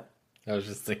 What? I was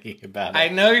just thinking about it. I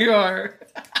know you are.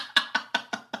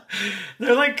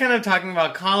 They're like kind of talking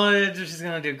about college, or she's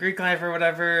gonna do Greek life or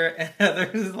whatever, and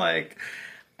Heather's like,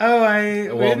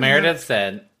 "Oh, Meredith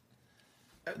said,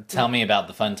 tell me about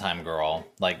the fun time girl,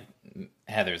 like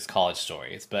Heather's college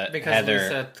stories, but because Heather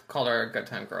Lisa called her a good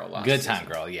time girl last good season. time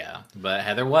girl, yeah, but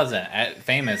Heather wasn't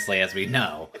famously, as we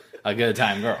know, a good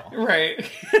time girl, right?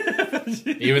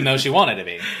 Even though she wanted to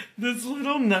be. This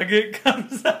little nugget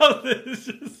comes out that is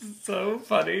just so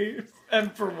funny,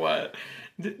 and for what?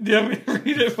 Do you want me to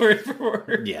read it word for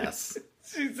word? Yes.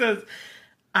 She says,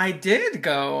 I did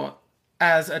go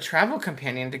as a travel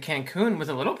companion to Cancun with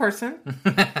a little person.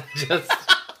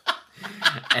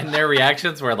 And their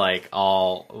reactions were like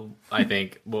all, I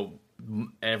think, well,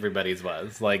 everybody's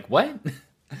was. Like, what?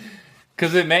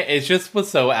 Because it just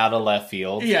was so out of left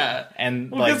field. Yeah.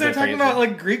 And because they're talking about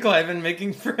like Greek life and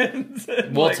making friends.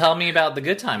 And, well, tell me about the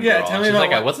good time girl. Yeah, tell me She's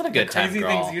about I wasn't a good time crazy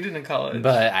girl. things you did in college.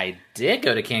 But I did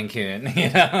go to Cancun.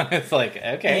 It's like,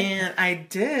 okay. And I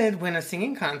did win a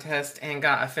singing contest and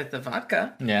got a fifth of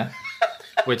vodka. Yeah.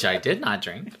 Which I did not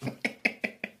drink.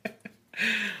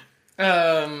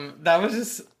 That was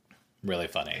just really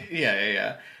funny.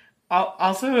 Yeah.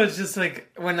 Also, it's just like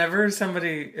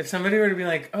if somebody were to be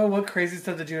like, "Oh, what crazy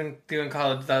stuff did you do in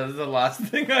college?" That is the last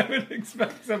thing I would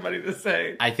expect somebody to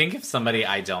say. I think if somebody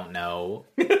I don't know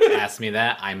asked me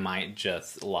that, I might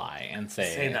just lie and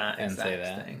say that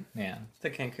thing. Yeah, the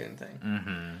Cancun thing.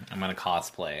 Mm-hmm. I'm gonna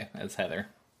cosplay as Heather.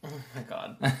 Oh my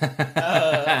god.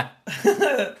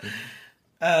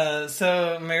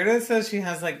 So Meredith says she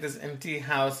has like this empty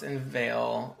house in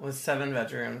Vail with 7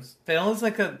 bedrooms. Vail is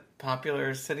like a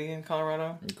popular city in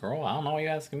Colorado. Girl, I don't know why you're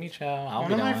asking me, child.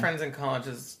 One of my friends in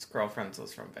college's girlfriends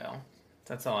was from Vail.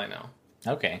 That's all I know.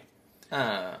 Okay.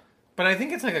 But I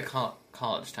think it's like a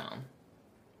college town.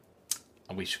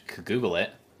 We could Google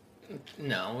it.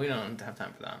 No, we don't have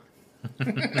time for that.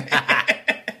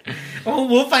 Well,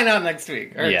 we'll find out next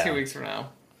week or 2 weeks from now.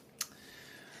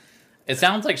 It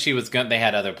sounds like they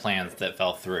had other plans that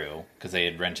fell through because they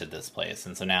had rented this place,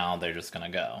 and so now they're just gonna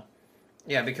go.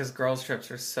 Yeah, because girls'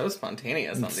 trips are so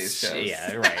spontaneous on these shows.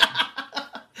 Yeah, right.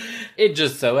 It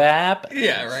just so happens.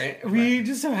 Yeah, right. We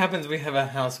just so happens we have a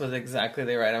house with exactly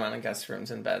the right amount of guest rooms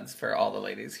and beds for all the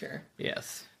ladies here.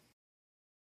 Yes.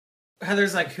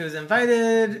 Heather's like, who's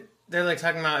invited? They're like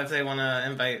talking about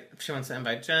if she wants to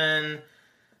invite Jen.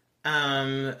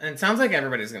 And it sounds like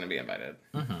everybody's going to be invited.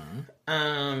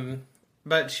 Mm-hmm.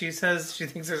 But she says she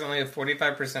thinks there's only a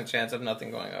 45% chance of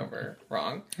nothing going over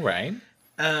wrong. Right.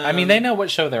 I mean, they know what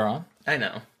show they're on. I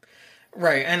know.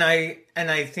 Right. And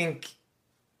I think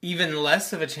even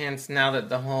less of a chance now that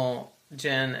the whole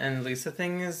Jen and Lisa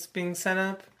thing is being set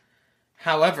up.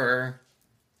 However,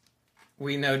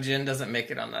 we know Jen doesn't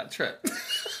make it on that trip.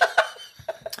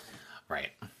 Right.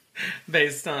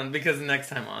 Because next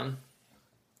time on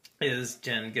is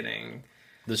Jen getting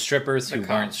the strippers who cops.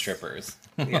 Weren't strippers.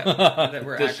 Yeah, that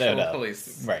were actual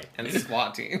police, right? And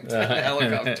SWAT teams and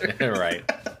helicopters, right?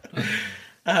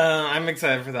 I'm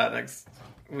excited for that next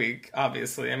week.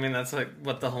 Obviously, I mean that's like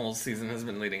what the whole season has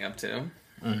been leading up to.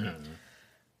 Mm-hmm.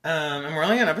 And we're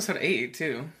only on episode 8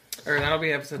 too, or that'll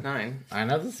be episode 9. I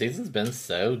know the season's been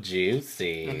so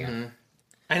juicy. Mm-hmm.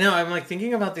 I know. I'm like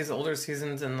thinking about these older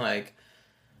seasons and like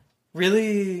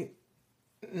really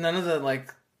none of the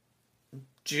like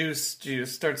juice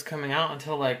starts coming out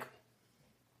until like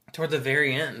toward the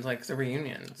very end, like the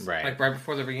reunions, right? Like right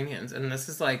before the reunions, and this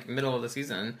is like middle of the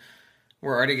season.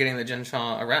 We're already getting the Jen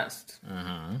Shaw arrest.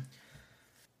 Mm-hmm.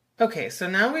 Okay, so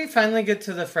now we finally get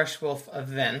to the Fresh Wolf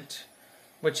event,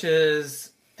 which is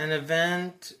an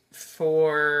event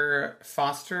for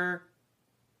foster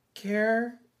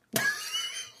care.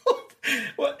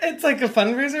 Well, it's like a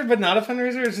fundraiser, but not a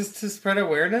fundraiser. It's just to spread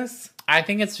awareness. I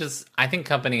think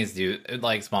companies do,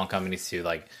 like small companies too,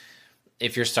 like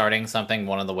if you're starting something,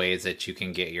 one of the ways that you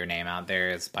can get your name out there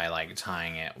is by like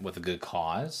tying it with a good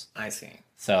cause. I see.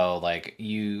 So like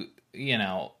you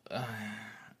know,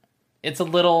 it's a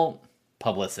little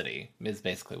publicity is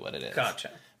basically what it is. Gotcha.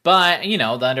 But, you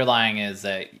know, the underlying is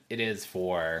that it is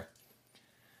for,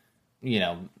 you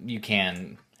know, you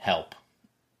can help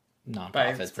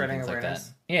nonprofits and things like that.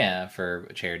 Yeah, for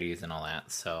charities and all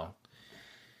that. So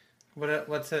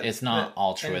what's it? It's not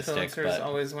altruistic, influencers but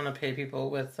always want to pay people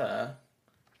with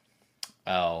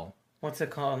oh, what's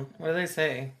it called? What do they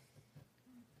say?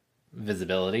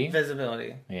 Visibility.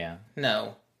 Visibility. Yeah.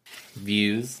 No.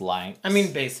 Views, likes. I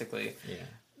mean, basically. Yeah.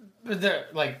 But they're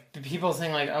like people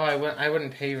saying like, "Oh, I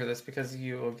wouldn't pay for this because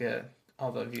you will get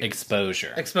all the views."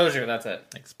 Exposure. Exposure. That's it.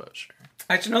 Exposure.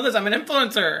 I should know this. I'm an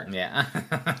influencer. Yeah.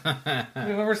 We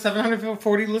have over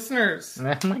 740 listeners.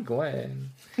 Oh my god.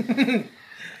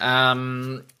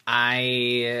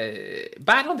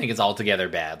 But I don't think it's altogether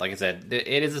bad. Like I said,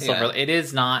 it is a silver. Yeah. It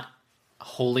is not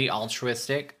wholly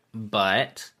altruistic,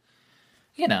 but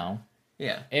you know,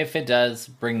 Yeah. if it does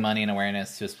bring money and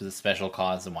awareness to a special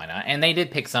cause, then why not? And they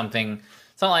did pick something.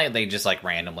 It's not like they just like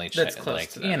randomly That's checked. close Like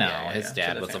to them. you know, Yeah, his to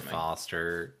dad the was a family.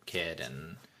 foster kid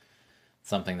and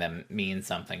something that means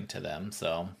something to them.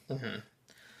 So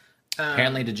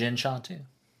apparently to Jen Shaw too.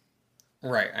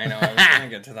 Right. I know. I was going to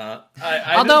get to that.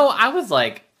 Although I was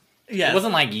like. Yes. It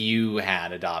wasn't like you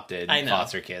had adopted I know.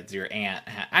 foster kids. Your aunt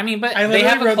had. I mean, but I they literally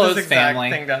have a wrote close this exact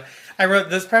family. thing down. I wrote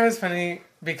this part is funny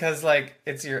because like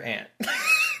it's your aunt,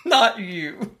 not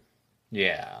you.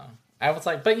 Yeah. I was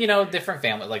like, but you know, different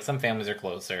families. Like some families are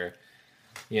closer,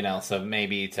 you know, so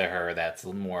maybe to her that's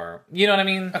more, you know what I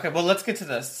mean? Okay, well let's get to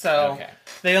this. So Okay.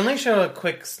 they only show a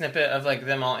quick snippet of like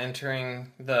them all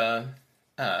entering the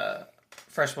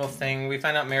Fresh Wolf thing. We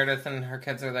find out Meredith and her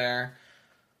kids are there.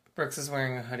 Brooks is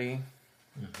wearing a hoodie.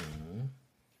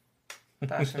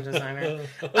 Fashion designer.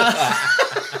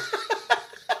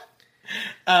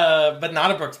 But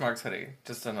not a Brooks Marks hoodie,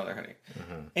 just another hoodie.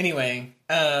 Anyway,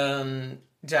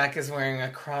 Jack is wearing a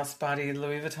crossbody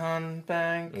Louis Vuitton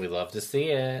bag. We love to see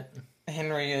it.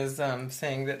 Henry is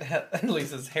saying that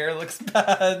Lisa's hair looks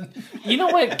bad. You know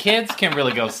what? Kids can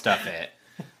really go stuff it.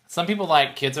 Some people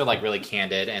like, kids are like really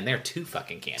candid and they're too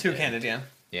fucking candid. Too candid, yeah.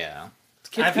 Yeah.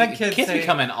 I've had kids say- be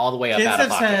coming all the way up Kids out have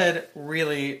of pocket. said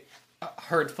really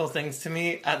hurtful things to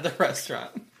me at the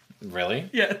restaurant. Really?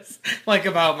 Yes. Like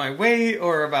about my weight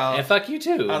or about And fuck you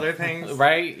too. other things.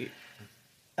 Right?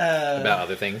 About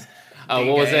other things. Oh, Being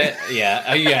what was gay. it? Yeah.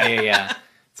 Oh, yeah.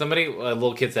 Somebody, a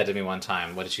little kid said to me one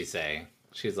time, what did she say?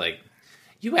 She's like,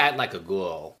 you act like a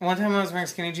ghoul. One time I was wearing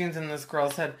skinny jeans and this girl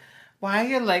said, "Why are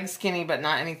your legs skinny but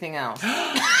not anything else?"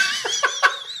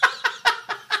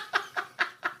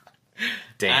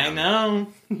 Damn. I know.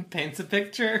 Paints a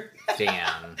picture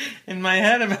Damn. in my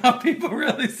head of how people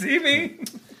really see me.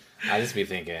 I just be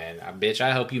thinking, bitch,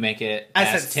 I hope you make it I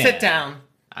said, past 10. sit down.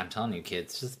 I'm telling you,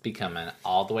 kids, just be coming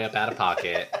all the way up out of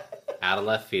pocket, out of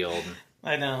left field,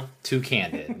 I know. too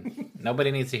candid. Nobody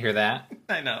needs to hear that.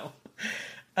 I know.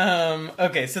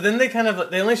 Okay, so then they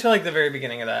only show like the very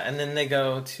beginning of that, and then they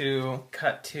go to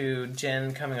cut to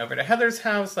Jen coming over to Heather's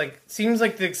house, like seems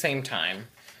like the same time.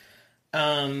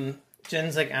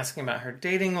 Jen's like asking about her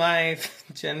dating life.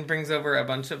 Jen brings over a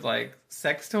bunch of like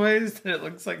sex toys that it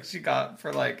looks like she got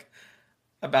for like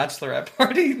a bachelorette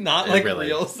party, not like Really?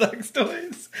 real sex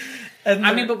toys. And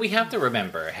I mean, but we have to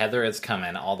remember, Heather is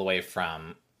coming all the way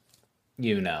from,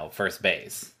 first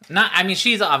base.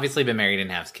 She's obviously been married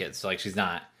and has kids, so like she's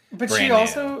not but brand she new.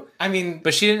 also, I mean,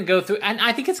 But she didn't go through, and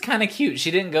I think it's kind of cute.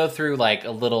 She didn't go through like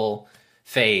a little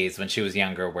phase when she was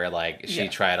younger where like she Yeah.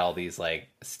 tried all these like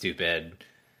stupid,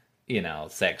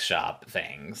 sex shop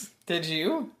things. did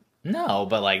you? No,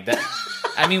 but like that.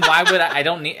 Why would I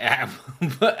don't need.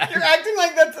 But, You're acting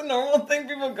like that's a normal thing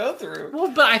people go through. well,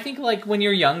 but I think like when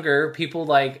you're younger, people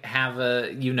like have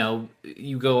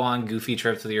you go on goofy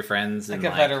trips with your friends and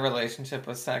Like a better relationship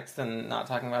with sex than not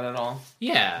talking about it at all.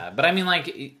 yeah, but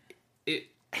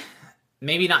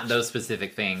maybe not those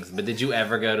specific things, but did you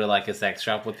ever go to like a sex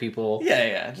shop with people?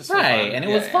 Yeah, just for Right, fun. and it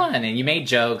Yeah, was yeah. fun, and you made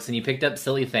jokes, and you picked up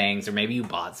silly things, or maybe you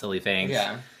bought silly things.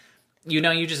 Yeah.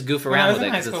 You just goof When I around was with in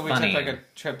it high because school, it's we funny. took like a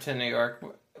trip to New York,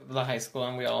 the high school,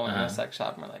 and we all went to Uh-huh. a sex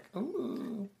shop, and we're like,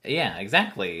 ooh. Yeah,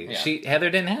 exactly. Yeah. Heather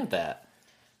didn't have that.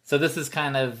 So this is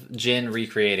kind of Jin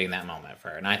recreating that moment for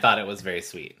her, and I thought it was very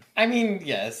sweet. I mean,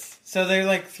 yes. So they're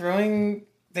like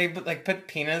they like put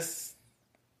penis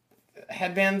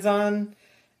headbands on,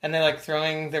 and they're like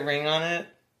throwing the ring on it.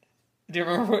 Do you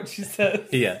remember what she said?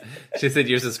 Yeah. She said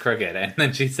yours is crooked, and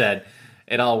then she said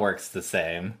it all works the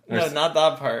same. No, not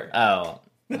that part. Oh.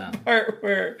 No. The part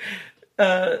where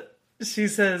she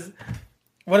says,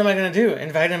 what am I going to do?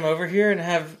 Invite him over here and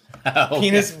have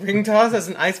penis ring toss as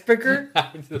an icebreaker? I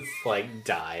just, like,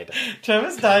 died.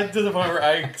 Travis died to the point where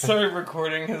I started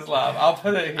recording his laugh. I'll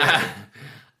put it here.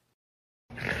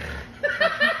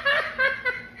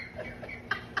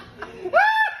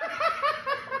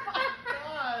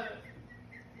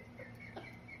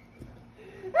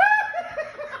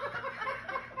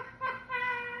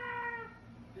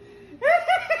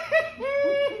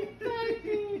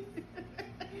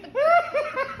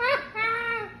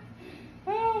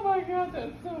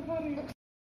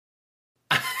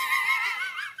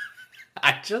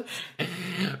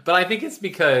 But I think it's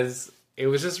because it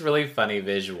was just really funny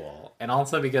visual, and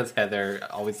also because Heather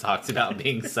always talks about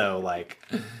being so like,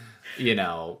 you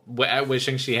know,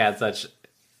 wishing she had such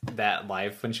that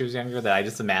life when she was younger, that I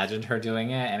just imagined her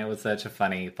doing it, and it was such a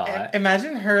funny thought.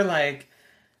 Imagine her like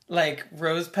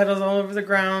rose petals all over the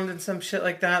ground and some shit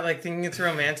like that, like thinking it's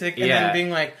romantic, and then being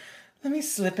like, let me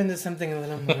slip into something a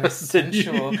little more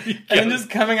sensual. And then just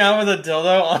coming out with a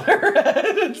dildo on her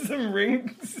head and some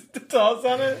rings to toss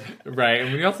on it. Right.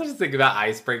 And when you also just think about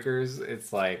icebreakers,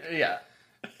 it's like,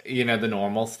 you know, the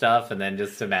normal stuff, and then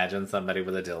just imagine somebody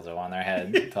with a dildo on their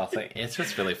head tossing. It's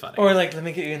just really funny. Or like, let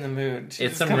me get you in the mood. She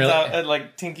it's just some comes really out at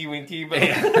like Tinky Winky, but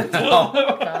oh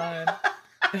my god.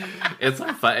 It's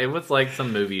some fun. It was like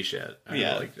some movie shit.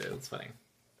 I liked it. It was funny.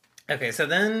 Okay, so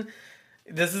then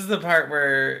this is the part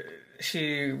where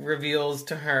she reveals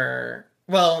to her.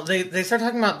 Well, they start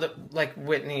talking about the like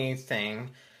Whitney thing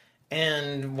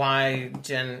and why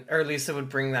Jen or Lisa would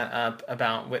bring that up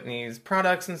about Whitney's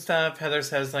products and stuff. Heather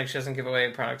says like she doesn't give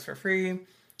away products for free.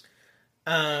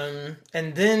 And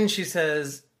then she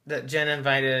says that Jen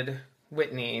invited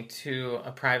Whitney to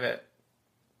a private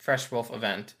Fresh Wolf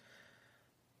event.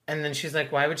 And then she's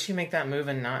like, why would she make that move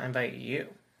and not invite you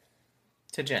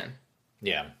to Jen?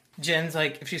 Yeah. Jen's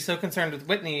like, if she's so concerned with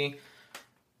Whitney,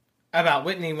 about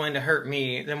Whitney wanting to hurt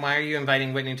me, then why are you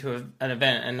inviting Whitney to an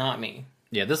event and not me?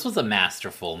 Yeah, this was a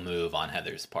masterful move on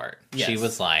Heather's part. Yes. She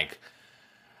was like,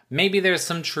 maybe there's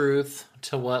some truth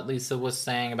to what Lisa was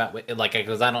saying about Whitney. Like,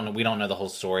 because we don't know the whole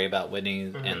story about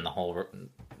Whitney and the whole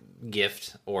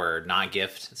gift or not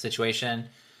gift situation.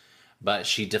 But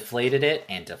she deflated it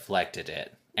and deflected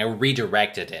it and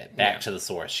redirected it back to the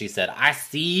source. She said, I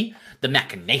see the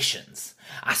machinations.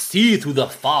 I see through the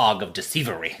fog of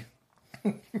deceivery.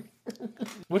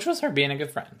 Which was her being a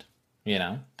good friend, you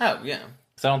know? Oh, yeah.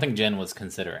 So I don't think Jen was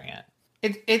considering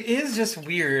it. It is just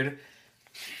weird.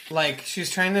 Like, she's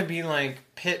trying to be like,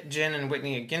 pit Jen and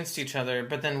Whitney against each other,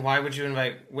 but then why would you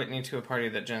invite Whitney to a party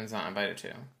that Jen's not invited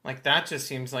to? Like, that just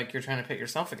seems like you're trying to pit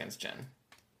yourself against Jen.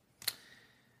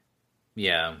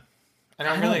 Yeah. I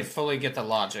don't really fully get the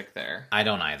logic there. I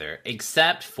don't either.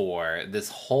 Except for this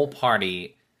whole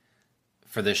party,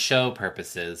 for the show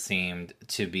purposes, seemed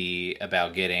to be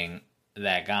about getting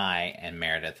that guy and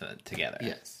Meredith together.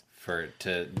 Yes.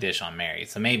 To dish on Mary.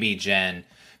 So maybe Jen,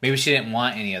 maybe she didn't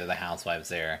want any of the housewives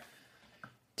there.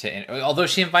 Although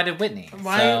she invited Whitney.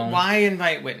 Why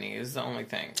invite Whitney is the only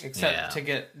thing. Except to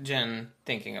get Jen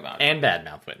thinking about it. And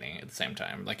badmouth Whitney at the same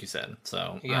time, like you said.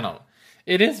 So, I don't.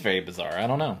 It is very bizarre. I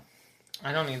don't know.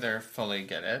 I don't either fully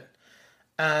get it.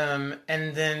 And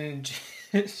then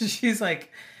she's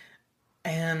like,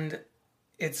 and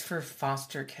it's for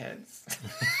foster kids.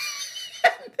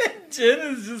 And then Jen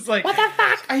is just like, what the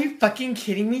fuck? Are you fucking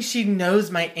kidding me? She knows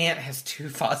my aunt has 2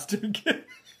 foster kids.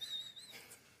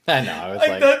 I know. I was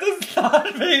like, that does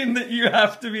not mean that you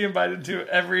have to be invited to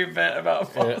every event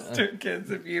about foster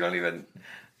kids if you don't even.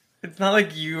 It's not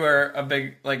like you are a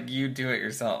big, like, you do it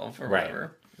yourself or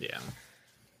whatever. Yeah.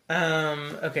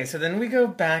 Okay, so then we go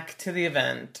back to the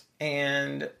event,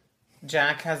 and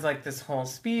Jack has, like, this whole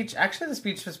speech. Actually, the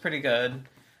speech was pretty good.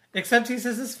 Except he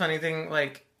says this funny thing,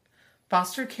 like,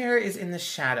 foster care is in the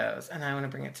shadows, and I want to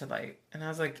bring it to light. And I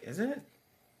was like, is it?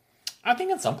 I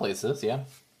think in some places, yeah.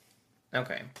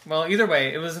 Okay. Well, either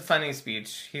way, it was a funny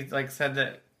speech. He, like, said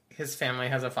that his family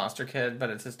has a foster kid, but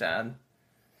it's his dad.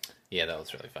 Yeah, that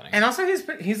was really funny. And also,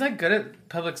 he's like good at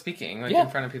public speaking, like in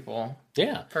front of people.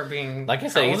 Yeah. For being, like I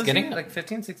said, he's getting like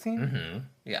 15, 16? Mm-hmm.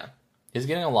 Yeah. He's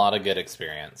getting a lot of good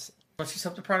experience. Let's just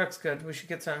hope the product's good. We should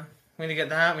get some. We need to get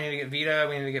that. We need to get Vita.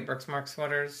 We need to get Brooks Mark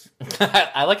sweaters.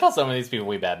 I like how some of these people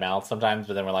we badmouth sometimes,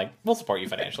 but then we're like, we'll support you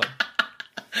financially.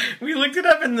 We looked it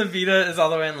up, and the Vita is all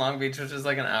the way in Long Beach, which is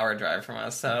like an hour drive from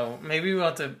us. So maybe we'll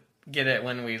have to get it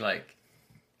when we like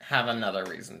have another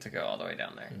reason to go all the way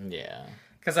down there. Yeah.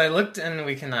 Because I looked, and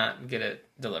we cannot get it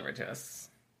delivered to us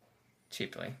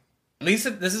cheaply. This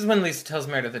is when Lisa tells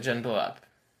Meredith that Jen blew up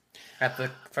at the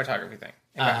photography thing.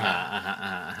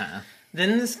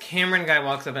 Then this Cameron guy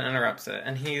walks up and interrupts it,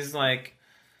 and he's like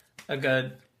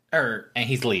and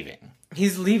he's leaving.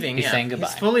 He's leaving. He's saying goodbye.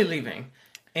 He's fully leaving,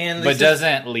 and But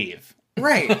doesn't leave.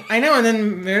 Right, I know. And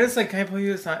then Meredith's like, "Can I pull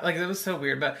you aside?" Like, it was so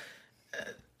weird. But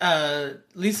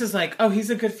Lisa's like, "Oh, he's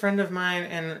a good friend of mine,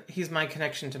 and he's my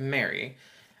connection to Mary."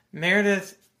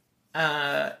 Meredith,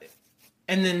 and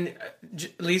then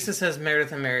Lisa says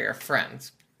Meredith and Mary are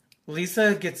friends.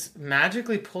 Lisa gets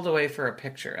magically pulled away for a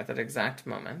picture at that exact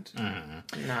moment.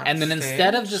 And then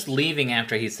instead of just leaving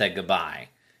after he said goodbye,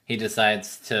 he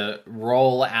decides to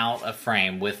roll out a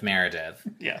frame with Meredith.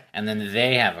 Yeah. And then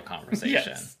they have a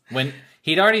conversation. Yes. When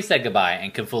he'd already said goodbye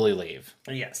and could fully leave.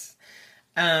 Yes.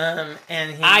 And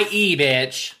he... I.e.,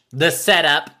 bitch, the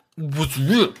setup was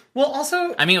real. Well,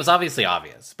 also... I mean, it was obviously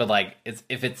obvious, but like,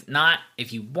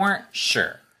 if you weren't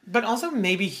sure. But also,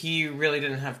 maybe he really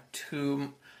didn't have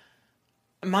too...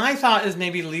 My thought is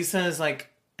maybe Lisa is like,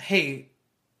 hey,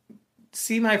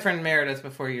 see my friend Meredith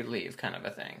before you leave, kind of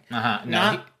a thing.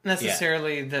 Not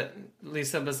necessarily that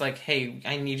Lisa was like, hey,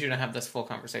 I need you to have this full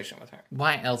conversation with her.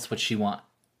 Why else would she want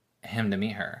him to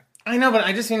meet her? I know, but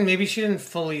I just mean maybe she didn't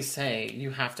fully say you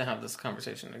have to have this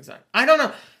conversation exactly. I don't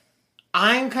know.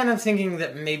 I'm kind of thinking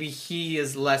that maybe he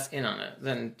is less in on it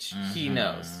than he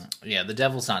knows. Yeah, the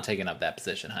devil's not taking up that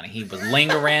position, honey. He was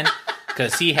lingering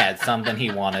because he had something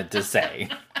he wanted to say.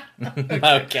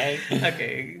 Okay.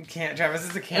 Okay, Travis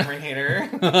is a Cameron hater.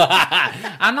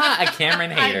 I'm not a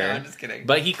Cameron hater. I know, I'm just kidding.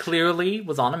 But he clearly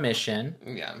was on a mission.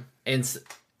 Yeah. And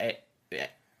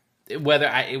whether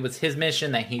it was his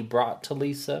mission that he brought to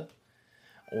Lisa,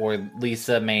 or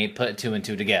Lisa may put two and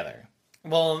two together.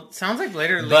 Well, sounds like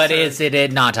later Lisa... But is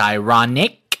it not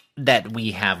ironic that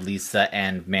we have Lisa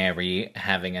and Mary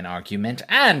having an argument,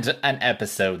 and an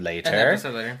episode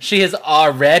later, she has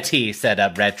already set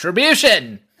up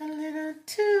retribution? A little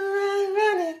too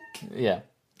ironic. Yeah.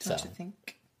 Don't you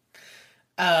think?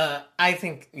 I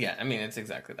think, yeah, I mean, it's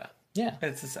exactly that. Yeah.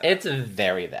 It's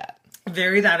very that.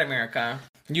 Very that America.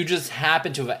 You just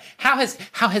happen to have...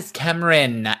 How has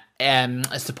Cameron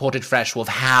supported Fresh Wolf?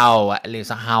 How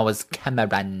has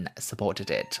Cameron supported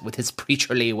it? With his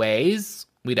preacherly ways?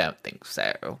 We don't think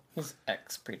so. His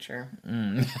ex-preacher.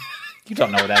 You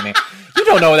don't know what that means. You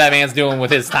don't know what that man's doing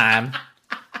with his time.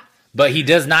 But he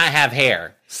does not have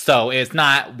hair, so it's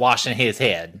not washing his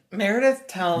head. Meredith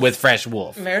tells... With Fresh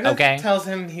Wolf, Meredith tells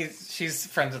him she's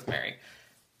friends with Mary.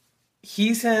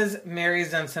 He says Mary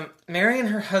and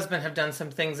her husband have done some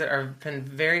things that have been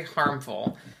very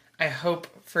harmful. I hope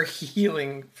for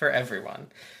healing for everyone.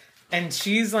 And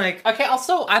she's like... Okay,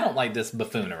 also, I don't like this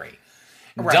buffoonery.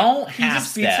 Right. Don't he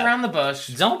just beats around the bush.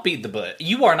 Don't beat the bush.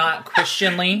 You are not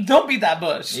Christianly... Don't beat that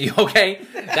bush. Okay?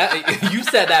 You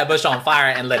set that bush on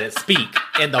fire and let it speak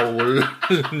in the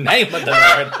name of the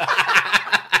Lord.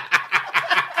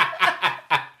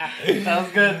 That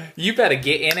was good. You better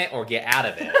get in it or get out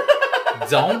of it.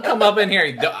 Don't come up in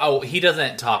here. Oh, he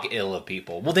doesn't talk ill of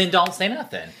people. Well, then don't say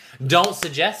nothing. Don't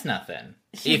suggest nothing.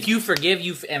 If you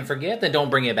forgive and forget, then don't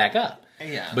bring it back up.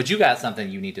 Yeah. But you got something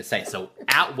you need to say. So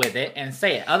out with it and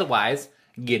say it. Otherwise,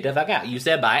 get the fuck out. You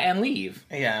said bye and leave.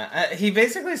 Yeah. He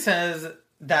basically says,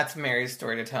 that's Mary's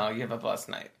story to tell. You have a blessed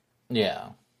night. Yeah.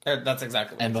 That's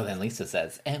exactly what then Lisa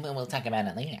says, and we'll talk about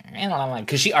it later. And I'm like,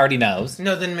 because she already knows.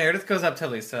 No, then Meredith goes up to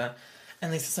Lisa,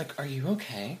 and Lisa's like, are you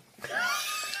okay?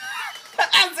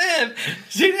 That's it.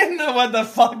 She didn't know what the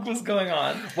fuck was going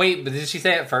on. Wait, but did she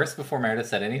say it first before Meredith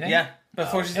said anything? Yeah,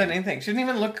 before she said anything. She didn't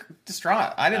even look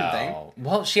distraught. I didn't think.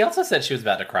 Well, she also said she was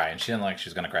about to cry, and she didn't look like she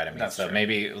was going to cry to me. That's so true.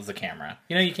 Maybe it was the camera.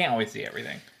 You know, you can't always see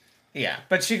everything. Yeah,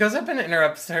 but she goes up and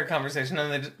interrupts her conversation,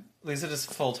 and Lisa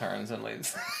just full turns and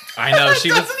leaves. I know,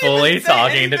 she was fully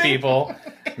talking anything. to people.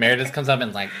 Meredith comes up and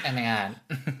is like, oh my god.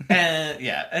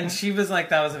 And she was like,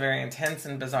 that was a very intense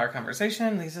and bizarre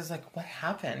conversation. Lisa's like, what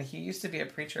happened? He used to be a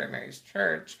preacher at Mary's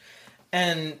church.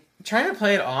 And trying to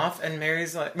play it off, and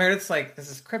Meredith's like,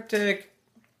 this is cryptic,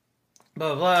 blah,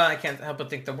 blah, blah, I can't help but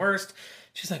think the worst.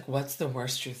 She's like, what's the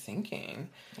worst you're thinking?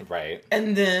 Right.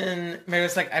 And then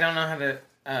Meredith's like, I don't know how to...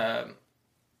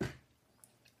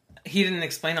 he didn't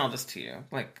explain all this to you.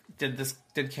 Like,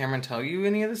 did Cameron tell you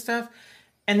any of this stuff?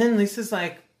 And then Lisa's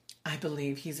like, I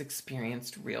believe he's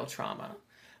experienced real trauma.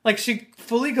 Like, she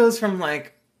fully goes from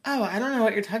like, oh, I don't know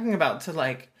what you're talking about, to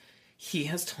like, he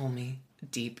has told me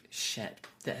deep shit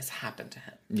that has happened to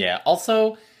him. Yeah.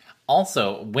 Also,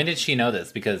 Also, when did she know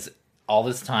this? Because all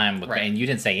this time, Right. and you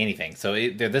didn't say anything. So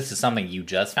this is something you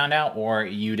just found out, or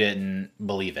you didn't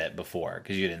believe it before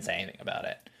because you didn't say anything about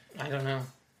it. I don't know. 'Cause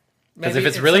Maybe if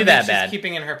it's really something that she's bad-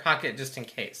 keeping in her pocket just in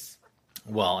case.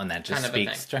 Well, and that just Kind of a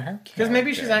speaks to her. Because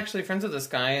maybe she's character. actually friends with this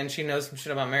guy and she knows some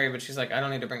shit about Mary, but she's like, I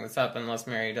don't need to bring this up unless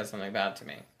Mary does something bad to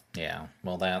me. Yeah.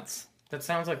 Well, that's That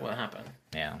sounds like what happened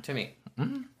yeah. to me.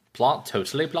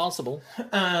 Totally plausible.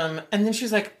 And then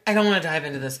she's like, I don't want to dive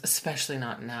into this, especially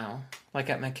not now. Like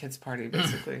at my kid's party,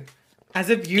 basically. As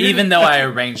if you Even though I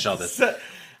arranged all this.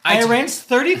 I arranged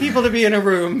 30 people to be in a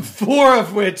room, 4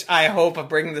 of which I hope of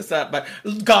bringing this up, but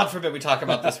God forbid we talk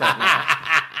about this right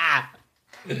now.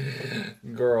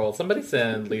 Girl, somebody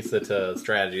send Lisa to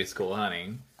strategy school,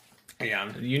 honey.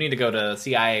 Yeah. You need to go to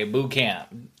CIA boot camp.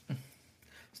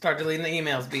 Start deleting the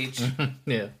emails, Beach.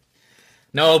 Yeah.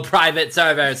 No private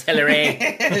servers, Hillary.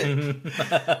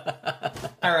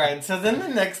 All right, so then the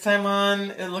next time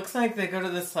on, it looks like they go to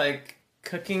this, like,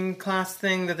 cooking class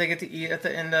thing that they get to eat at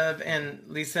the end of, and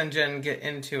Lisa and Jen get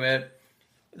into it.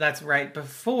 That's right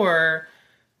before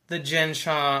the Jen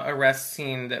Shaw arrest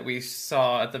scene that we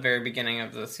saw at the very beginning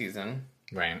of the season.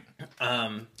 Right.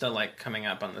 The, like, coming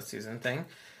up on the season thing.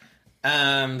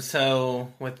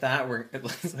 So with that, it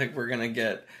looks like we're gonna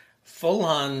get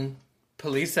full-on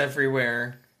police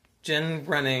everywhere, Jen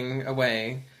running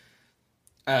away,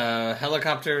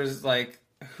 helicopters, like,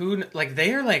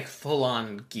 they are, like,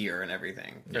 full-on gear and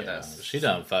everything for this. She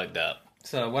done fucked up.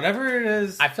 So whatever it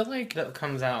is I feel like that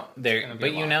comes out, it's they're, gonna be but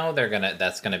a you lot. know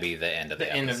that's gonna be the end of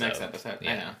the end episode. of next episode. I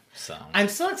Yeah. know. So I'm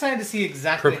still excited to see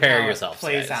exactly Prepare how yourselves, it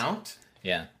plays guys. out,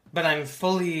 yeah. but I'm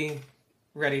fully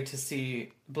ready to see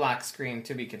black screen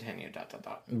to be continued, ...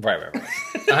 Right.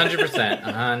 100%.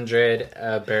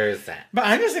 100%. But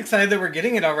I'm just excited that we're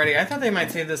getting it already. I thought they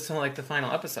might save this till, like, the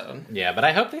final episode. Yeah, but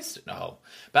I hope they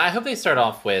start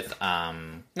off with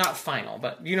Not final,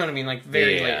 but you know what I mean, like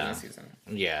very late in the season.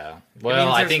 yeah. It Well,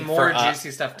 means I there's think more for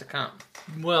juicy stuff to come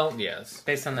well, yes.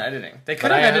 based on the editing. They could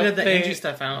But have I edited hope the they- Angie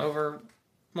stuff out over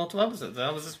multiple episodes.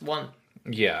 That was just one.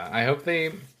 Yeah, I hope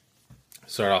they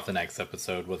start off the next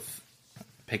episode with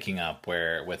picking up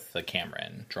with the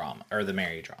Cameron drama or the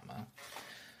Mary drama.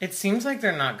 It seems like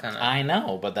they're not gonna. I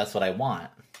know, but that's what I want.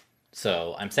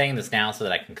 So I'm saying this now so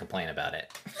that I can complain about it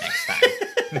next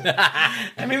time.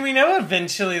 I mean, we know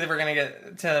eventually that we're gonna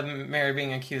get to Mary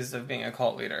being accused of being a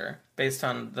cult leader based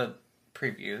on the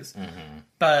previews. Mm-hmm.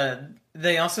 But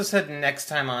they also said next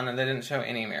time on, and they didn't show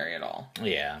any Mary at all.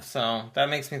 Yeah. So that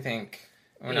makes me think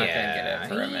we're not gonna get it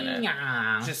for a minute.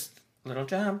 Yeah. Just little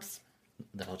jabs.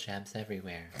 Little jabs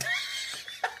everywhere.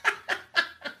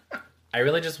 I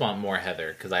really just want more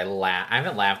Heather because I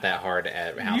haven't laughed that hard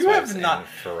at Housewives in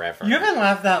forever. You haven't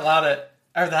laughed that loud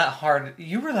or that hard.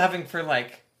 You were laughing for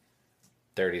like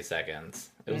 30 seconds.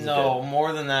 It was no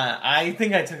more than that. I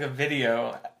think I took a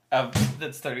video of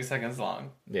that's 30 seconds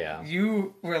long. Yeah.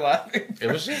 You were laughing.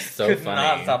 It was just so could funny.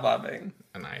 not stop laughing.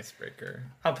 An icebreaker.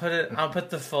 I'll put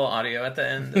the full audio at the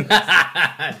end.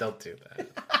 Don't do that.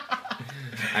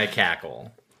 I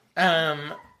cackle.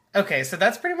 Okay, so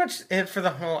that's pretty much it for the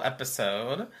whole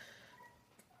episode.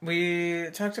 We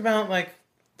talked about, like,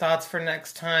 thoughts for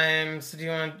next time. So do you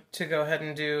want to go ahead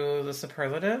and do the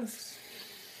superlatives?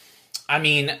 I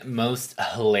mean, most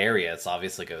hilarious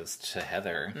obviously goes to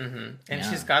Heather. Mm-hmm. And Yeah.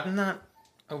 she's gotten that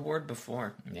award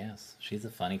before. Yes, she's a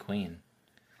funny queen.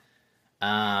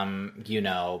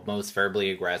 Most verbally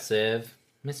aggressive,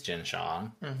 Miss Jen Shaw.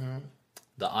 Mm-hmm.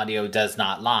 The audio does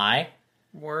not lie.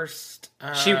 Worst.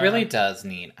 She really does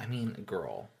need. I mean,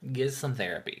 girl, get some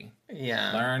therapy.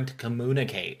 Yeah. Learn to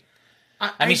communicate.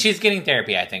 I mean, she's getting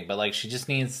therapy, I think, but like, she just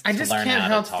needs. I to just learn can't how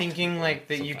help to talk to thinking people like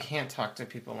that you sometimes. can't talk to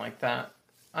people like that.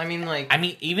 I mean, like, I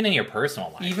mean, even in your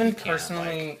personal life, even you can't,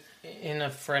 personally in a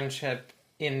friendship,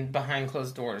 in behind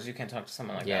closed doors, you can't talk to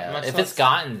someone like yeah. that. Much If less- it's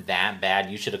gotten that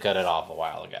bad, you should have cut it off a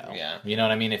while ago. Yeah. You know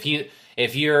what I mean?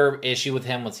 If your issue with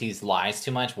him was he lies too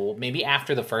much, well, maybe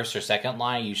after the first or second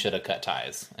lie, you should have cut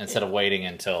ties instead of waiting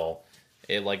until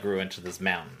it like grew into this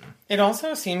mountain. It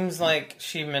also seems like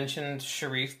she mentioned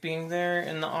Sharif being there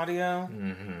in the audio,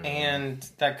 and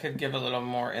that could give a little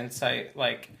more insight.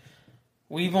 Like,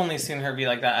 we've only seen her be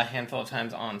like that a handful of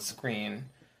times on screen,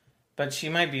 but she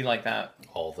might be like that.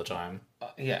 All the time.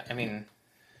 Yeah, I mean,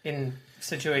 in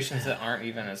situations that aren't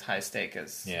even as high stake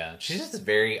as. Yeah, she's just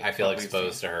very, I feel, What we've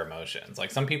exposed to her emotions.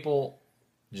 Like, some people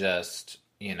just,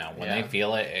 when Yeah. they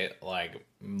feel it, it, like,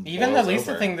 Even the boils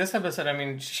Lisa over. thing this episode, I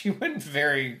mean, she went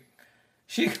very.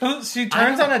 She turns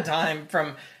on a dime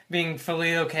from being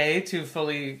fully okay to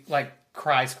fully, like,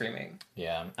 cry screaming.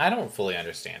 Yeah, I don't fully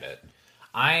understand it.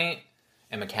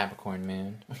 am a Capricorn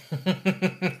moon.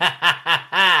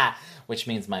 Which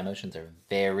means my emotions are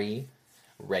very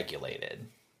regulated.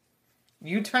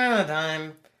 You turn on a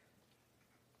dime,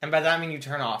 and by that I mean you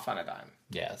turn off on a dime.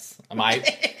 Yes.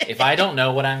 If I don't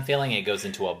know what I'm feeling, it goes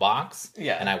into a box.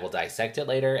 Yeah. And I will dissect it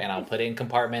later, and I'll put it in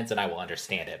compartments, and I will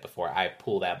understand it before I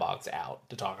pull that box out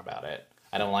to talk about it.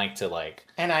 I don't like to, like...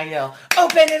 And I yell,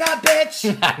 open it up,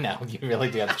 bitch! I know, you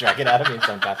really do have to drag it out of me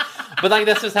sometimes. But, like,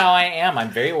 this is how I am.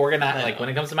 I'm very organized. Like, when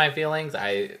it comes to my feelings,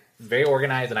 I'm very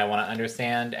organized, and I want to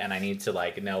understand, and I need to,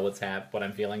 like, know what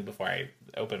I'm feeling before I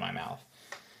open my mouth.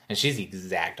 And she's the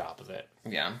exact opposite.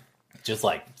 Yeah. Just,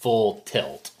 like, full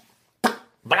tilt.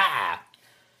 Blah!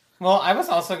 Well, I was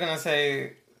also going to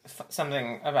say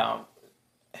something about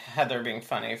Heather being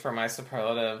funny for my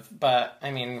superlative, but,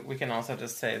 I mean, we can also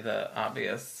just say the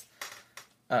obvious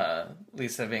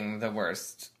Lisa being the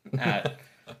worst at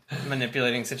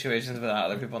manipulating situations without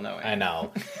other people knowing. I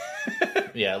know.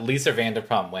 Yeah, Lisa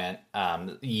Vanderpump went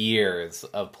years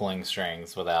of pulling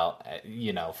strings without,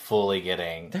 fully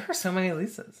getting... There were so many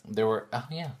Lisas. There were... Oh,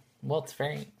 yeah. Well, it's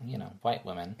very, white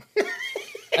women.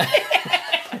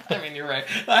 I mean, you're right.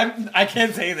 I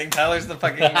can't say anything. Tyler's the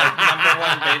fucking number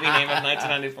one baby name of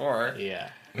 1994. Yeah.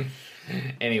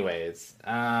 Anyways,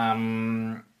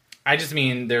 I just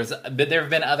mean there have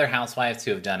been other housewives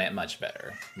who have done it much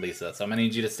better, Lisa. So I'm gonna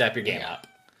need you to step your game up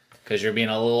because you're being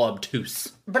a little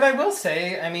obtuse. But I will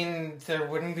say, I mean, there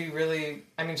wouldn't be really.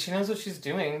 I mean, she knows what she's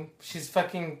doing. She's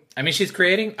fucking. I mean, she's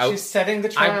creating. She's setting the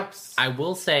traps. I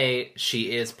will say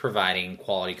she is providing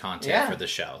quality content for the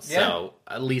show. So,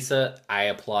 Lisa, I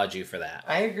applaud you for that.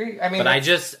 I agree. I mean, but I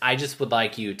just would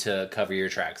like you to cover your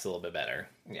tracks a little bit better.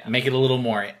 Yeah. Make it a little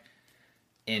more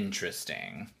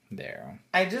interesting there.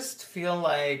 I just feel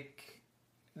like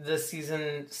the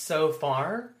season so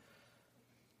far.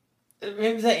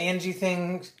 Maybe the Angie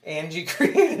thing Angie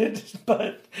created,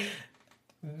 but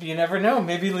you never know.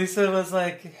 Maybe Lisa was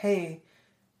like, hey,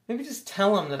 maybe just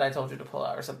tell him that I told you to pull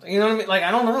out or something. You know what I mean? Like,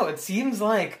 I don't know. It seems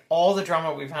like all the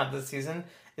drama we've had this season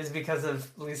is because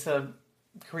of Lisa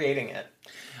creating it.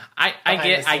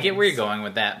 I get where you're going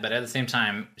with that, but at the same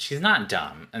time, she's not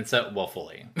dumb. And so, well,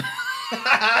 fully.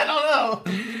 I don't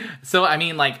know. So, I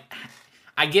mean, like,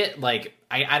 I get, like...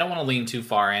 I don't want to lean too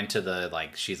far into the,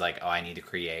 like, she's like, oh, I need to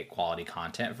create quality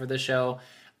content for the show.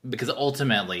 Because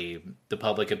ultimately, the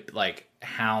public, like,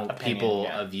 how people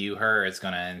view her is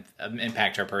going to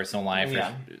impact her personal life,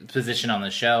 her position on the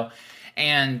show,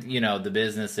 and, the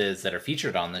businesses that are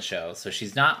featured on the show. So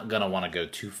she's not going to want to go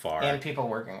too far. And people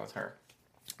working with her.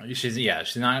 She's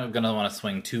not going to want to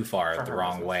swing too far the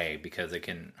wrong way because it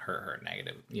can hurt her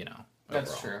negative,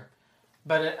 That's overall. true.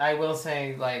 But I will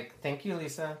say, like, thank you,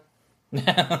 Lisa.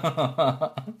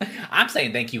 I'm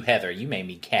saying thank you, Heather. You made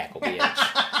me cackle, bitch.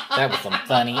 That was some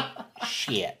funny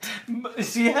shit.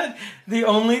 She had the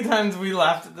only times we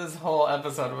laughed at this whole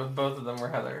episode with both of them were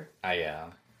Heather.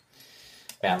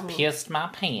 About pissed my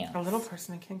pants. A little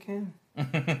person in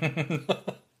Cancun.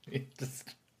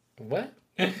 What?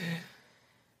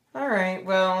 All right.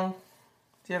 Well,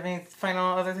 do you have any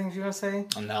final other things you want to say?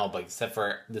 No, but except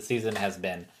for the season has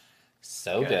been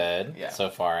so good so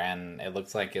far, and it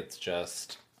looks like it's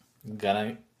just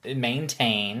gonna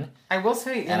maintain. I will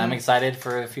say, and I'm excited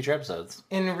for future episodes.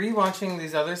 In rewatching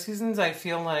these other seasons, I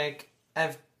feel like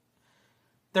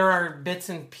there are bits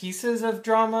and pieces of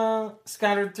drama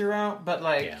scattered throughout, but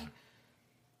like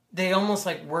they almost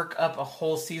like work up a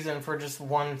whole season for just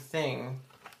one thing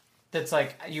that's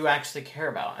like you actually care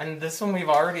about. And this one, we've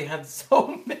already had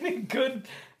so many good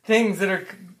things that are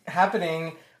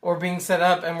happening or being set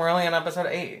up, and we're only on episode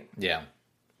 8. Yeah.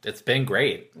 It's been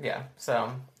great. Yeah,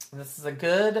 so this is a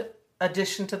good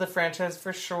addition to the franchise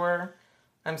for sure.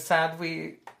 I'm sad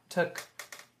we took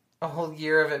a whole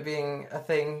year of it being a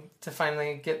thing to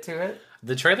finally get to it.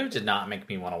 The trailer did not make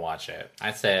me want to watch it.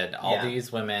 I said, all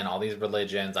these women, all these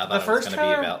religions, I thought the it was going to be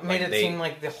about... The first trailer made it seem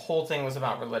like the whole thing was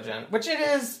about religion, which it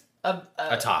is a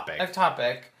topic. A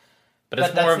topic. But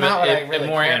it's more of it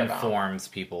more informs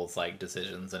people's like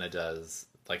decisions than it does...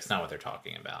 Like, it's not what they're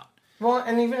talking about. Well,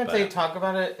 and even if they talk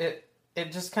about it,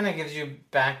 it just kind of gives you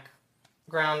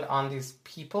background on these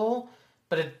people,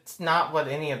 but it's not what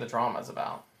any of the drama is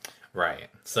about. Right.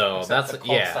 So except that's the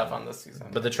cult stuff on this season.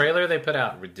 But the trailer they put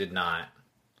out did not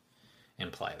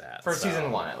imply that. For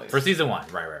season 1, at least. For season 1,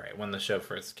 right. When the show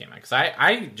first came out. Because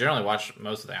I generally watch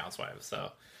most of the Housewives,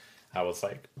 so I was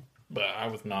like... But I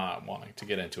was not wanting to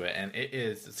get into it. And it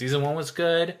is... Season 1 was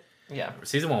good. Yeah.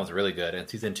 Season 1 was really good, and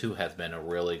Season 2 has been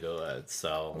really good,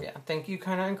 so... Yeah, thank you,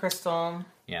 Kana and Crystal.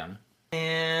 Yeah.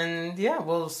 And, yeah,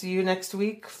 we'll see you next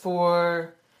week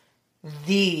for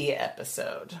the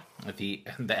episode. The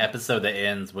episode that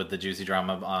ends with the juicy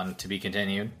drama on To Be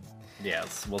Continued.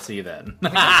 Yes, we'll see you then.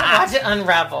 Watch it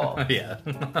unravel. Yeah.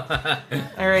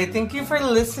 All right, thank you for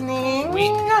listening.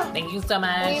 Thank you so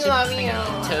much. We love you.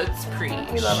 Totes preach.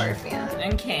 We love our fans.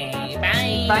 Okay,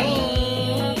 bye. Bye.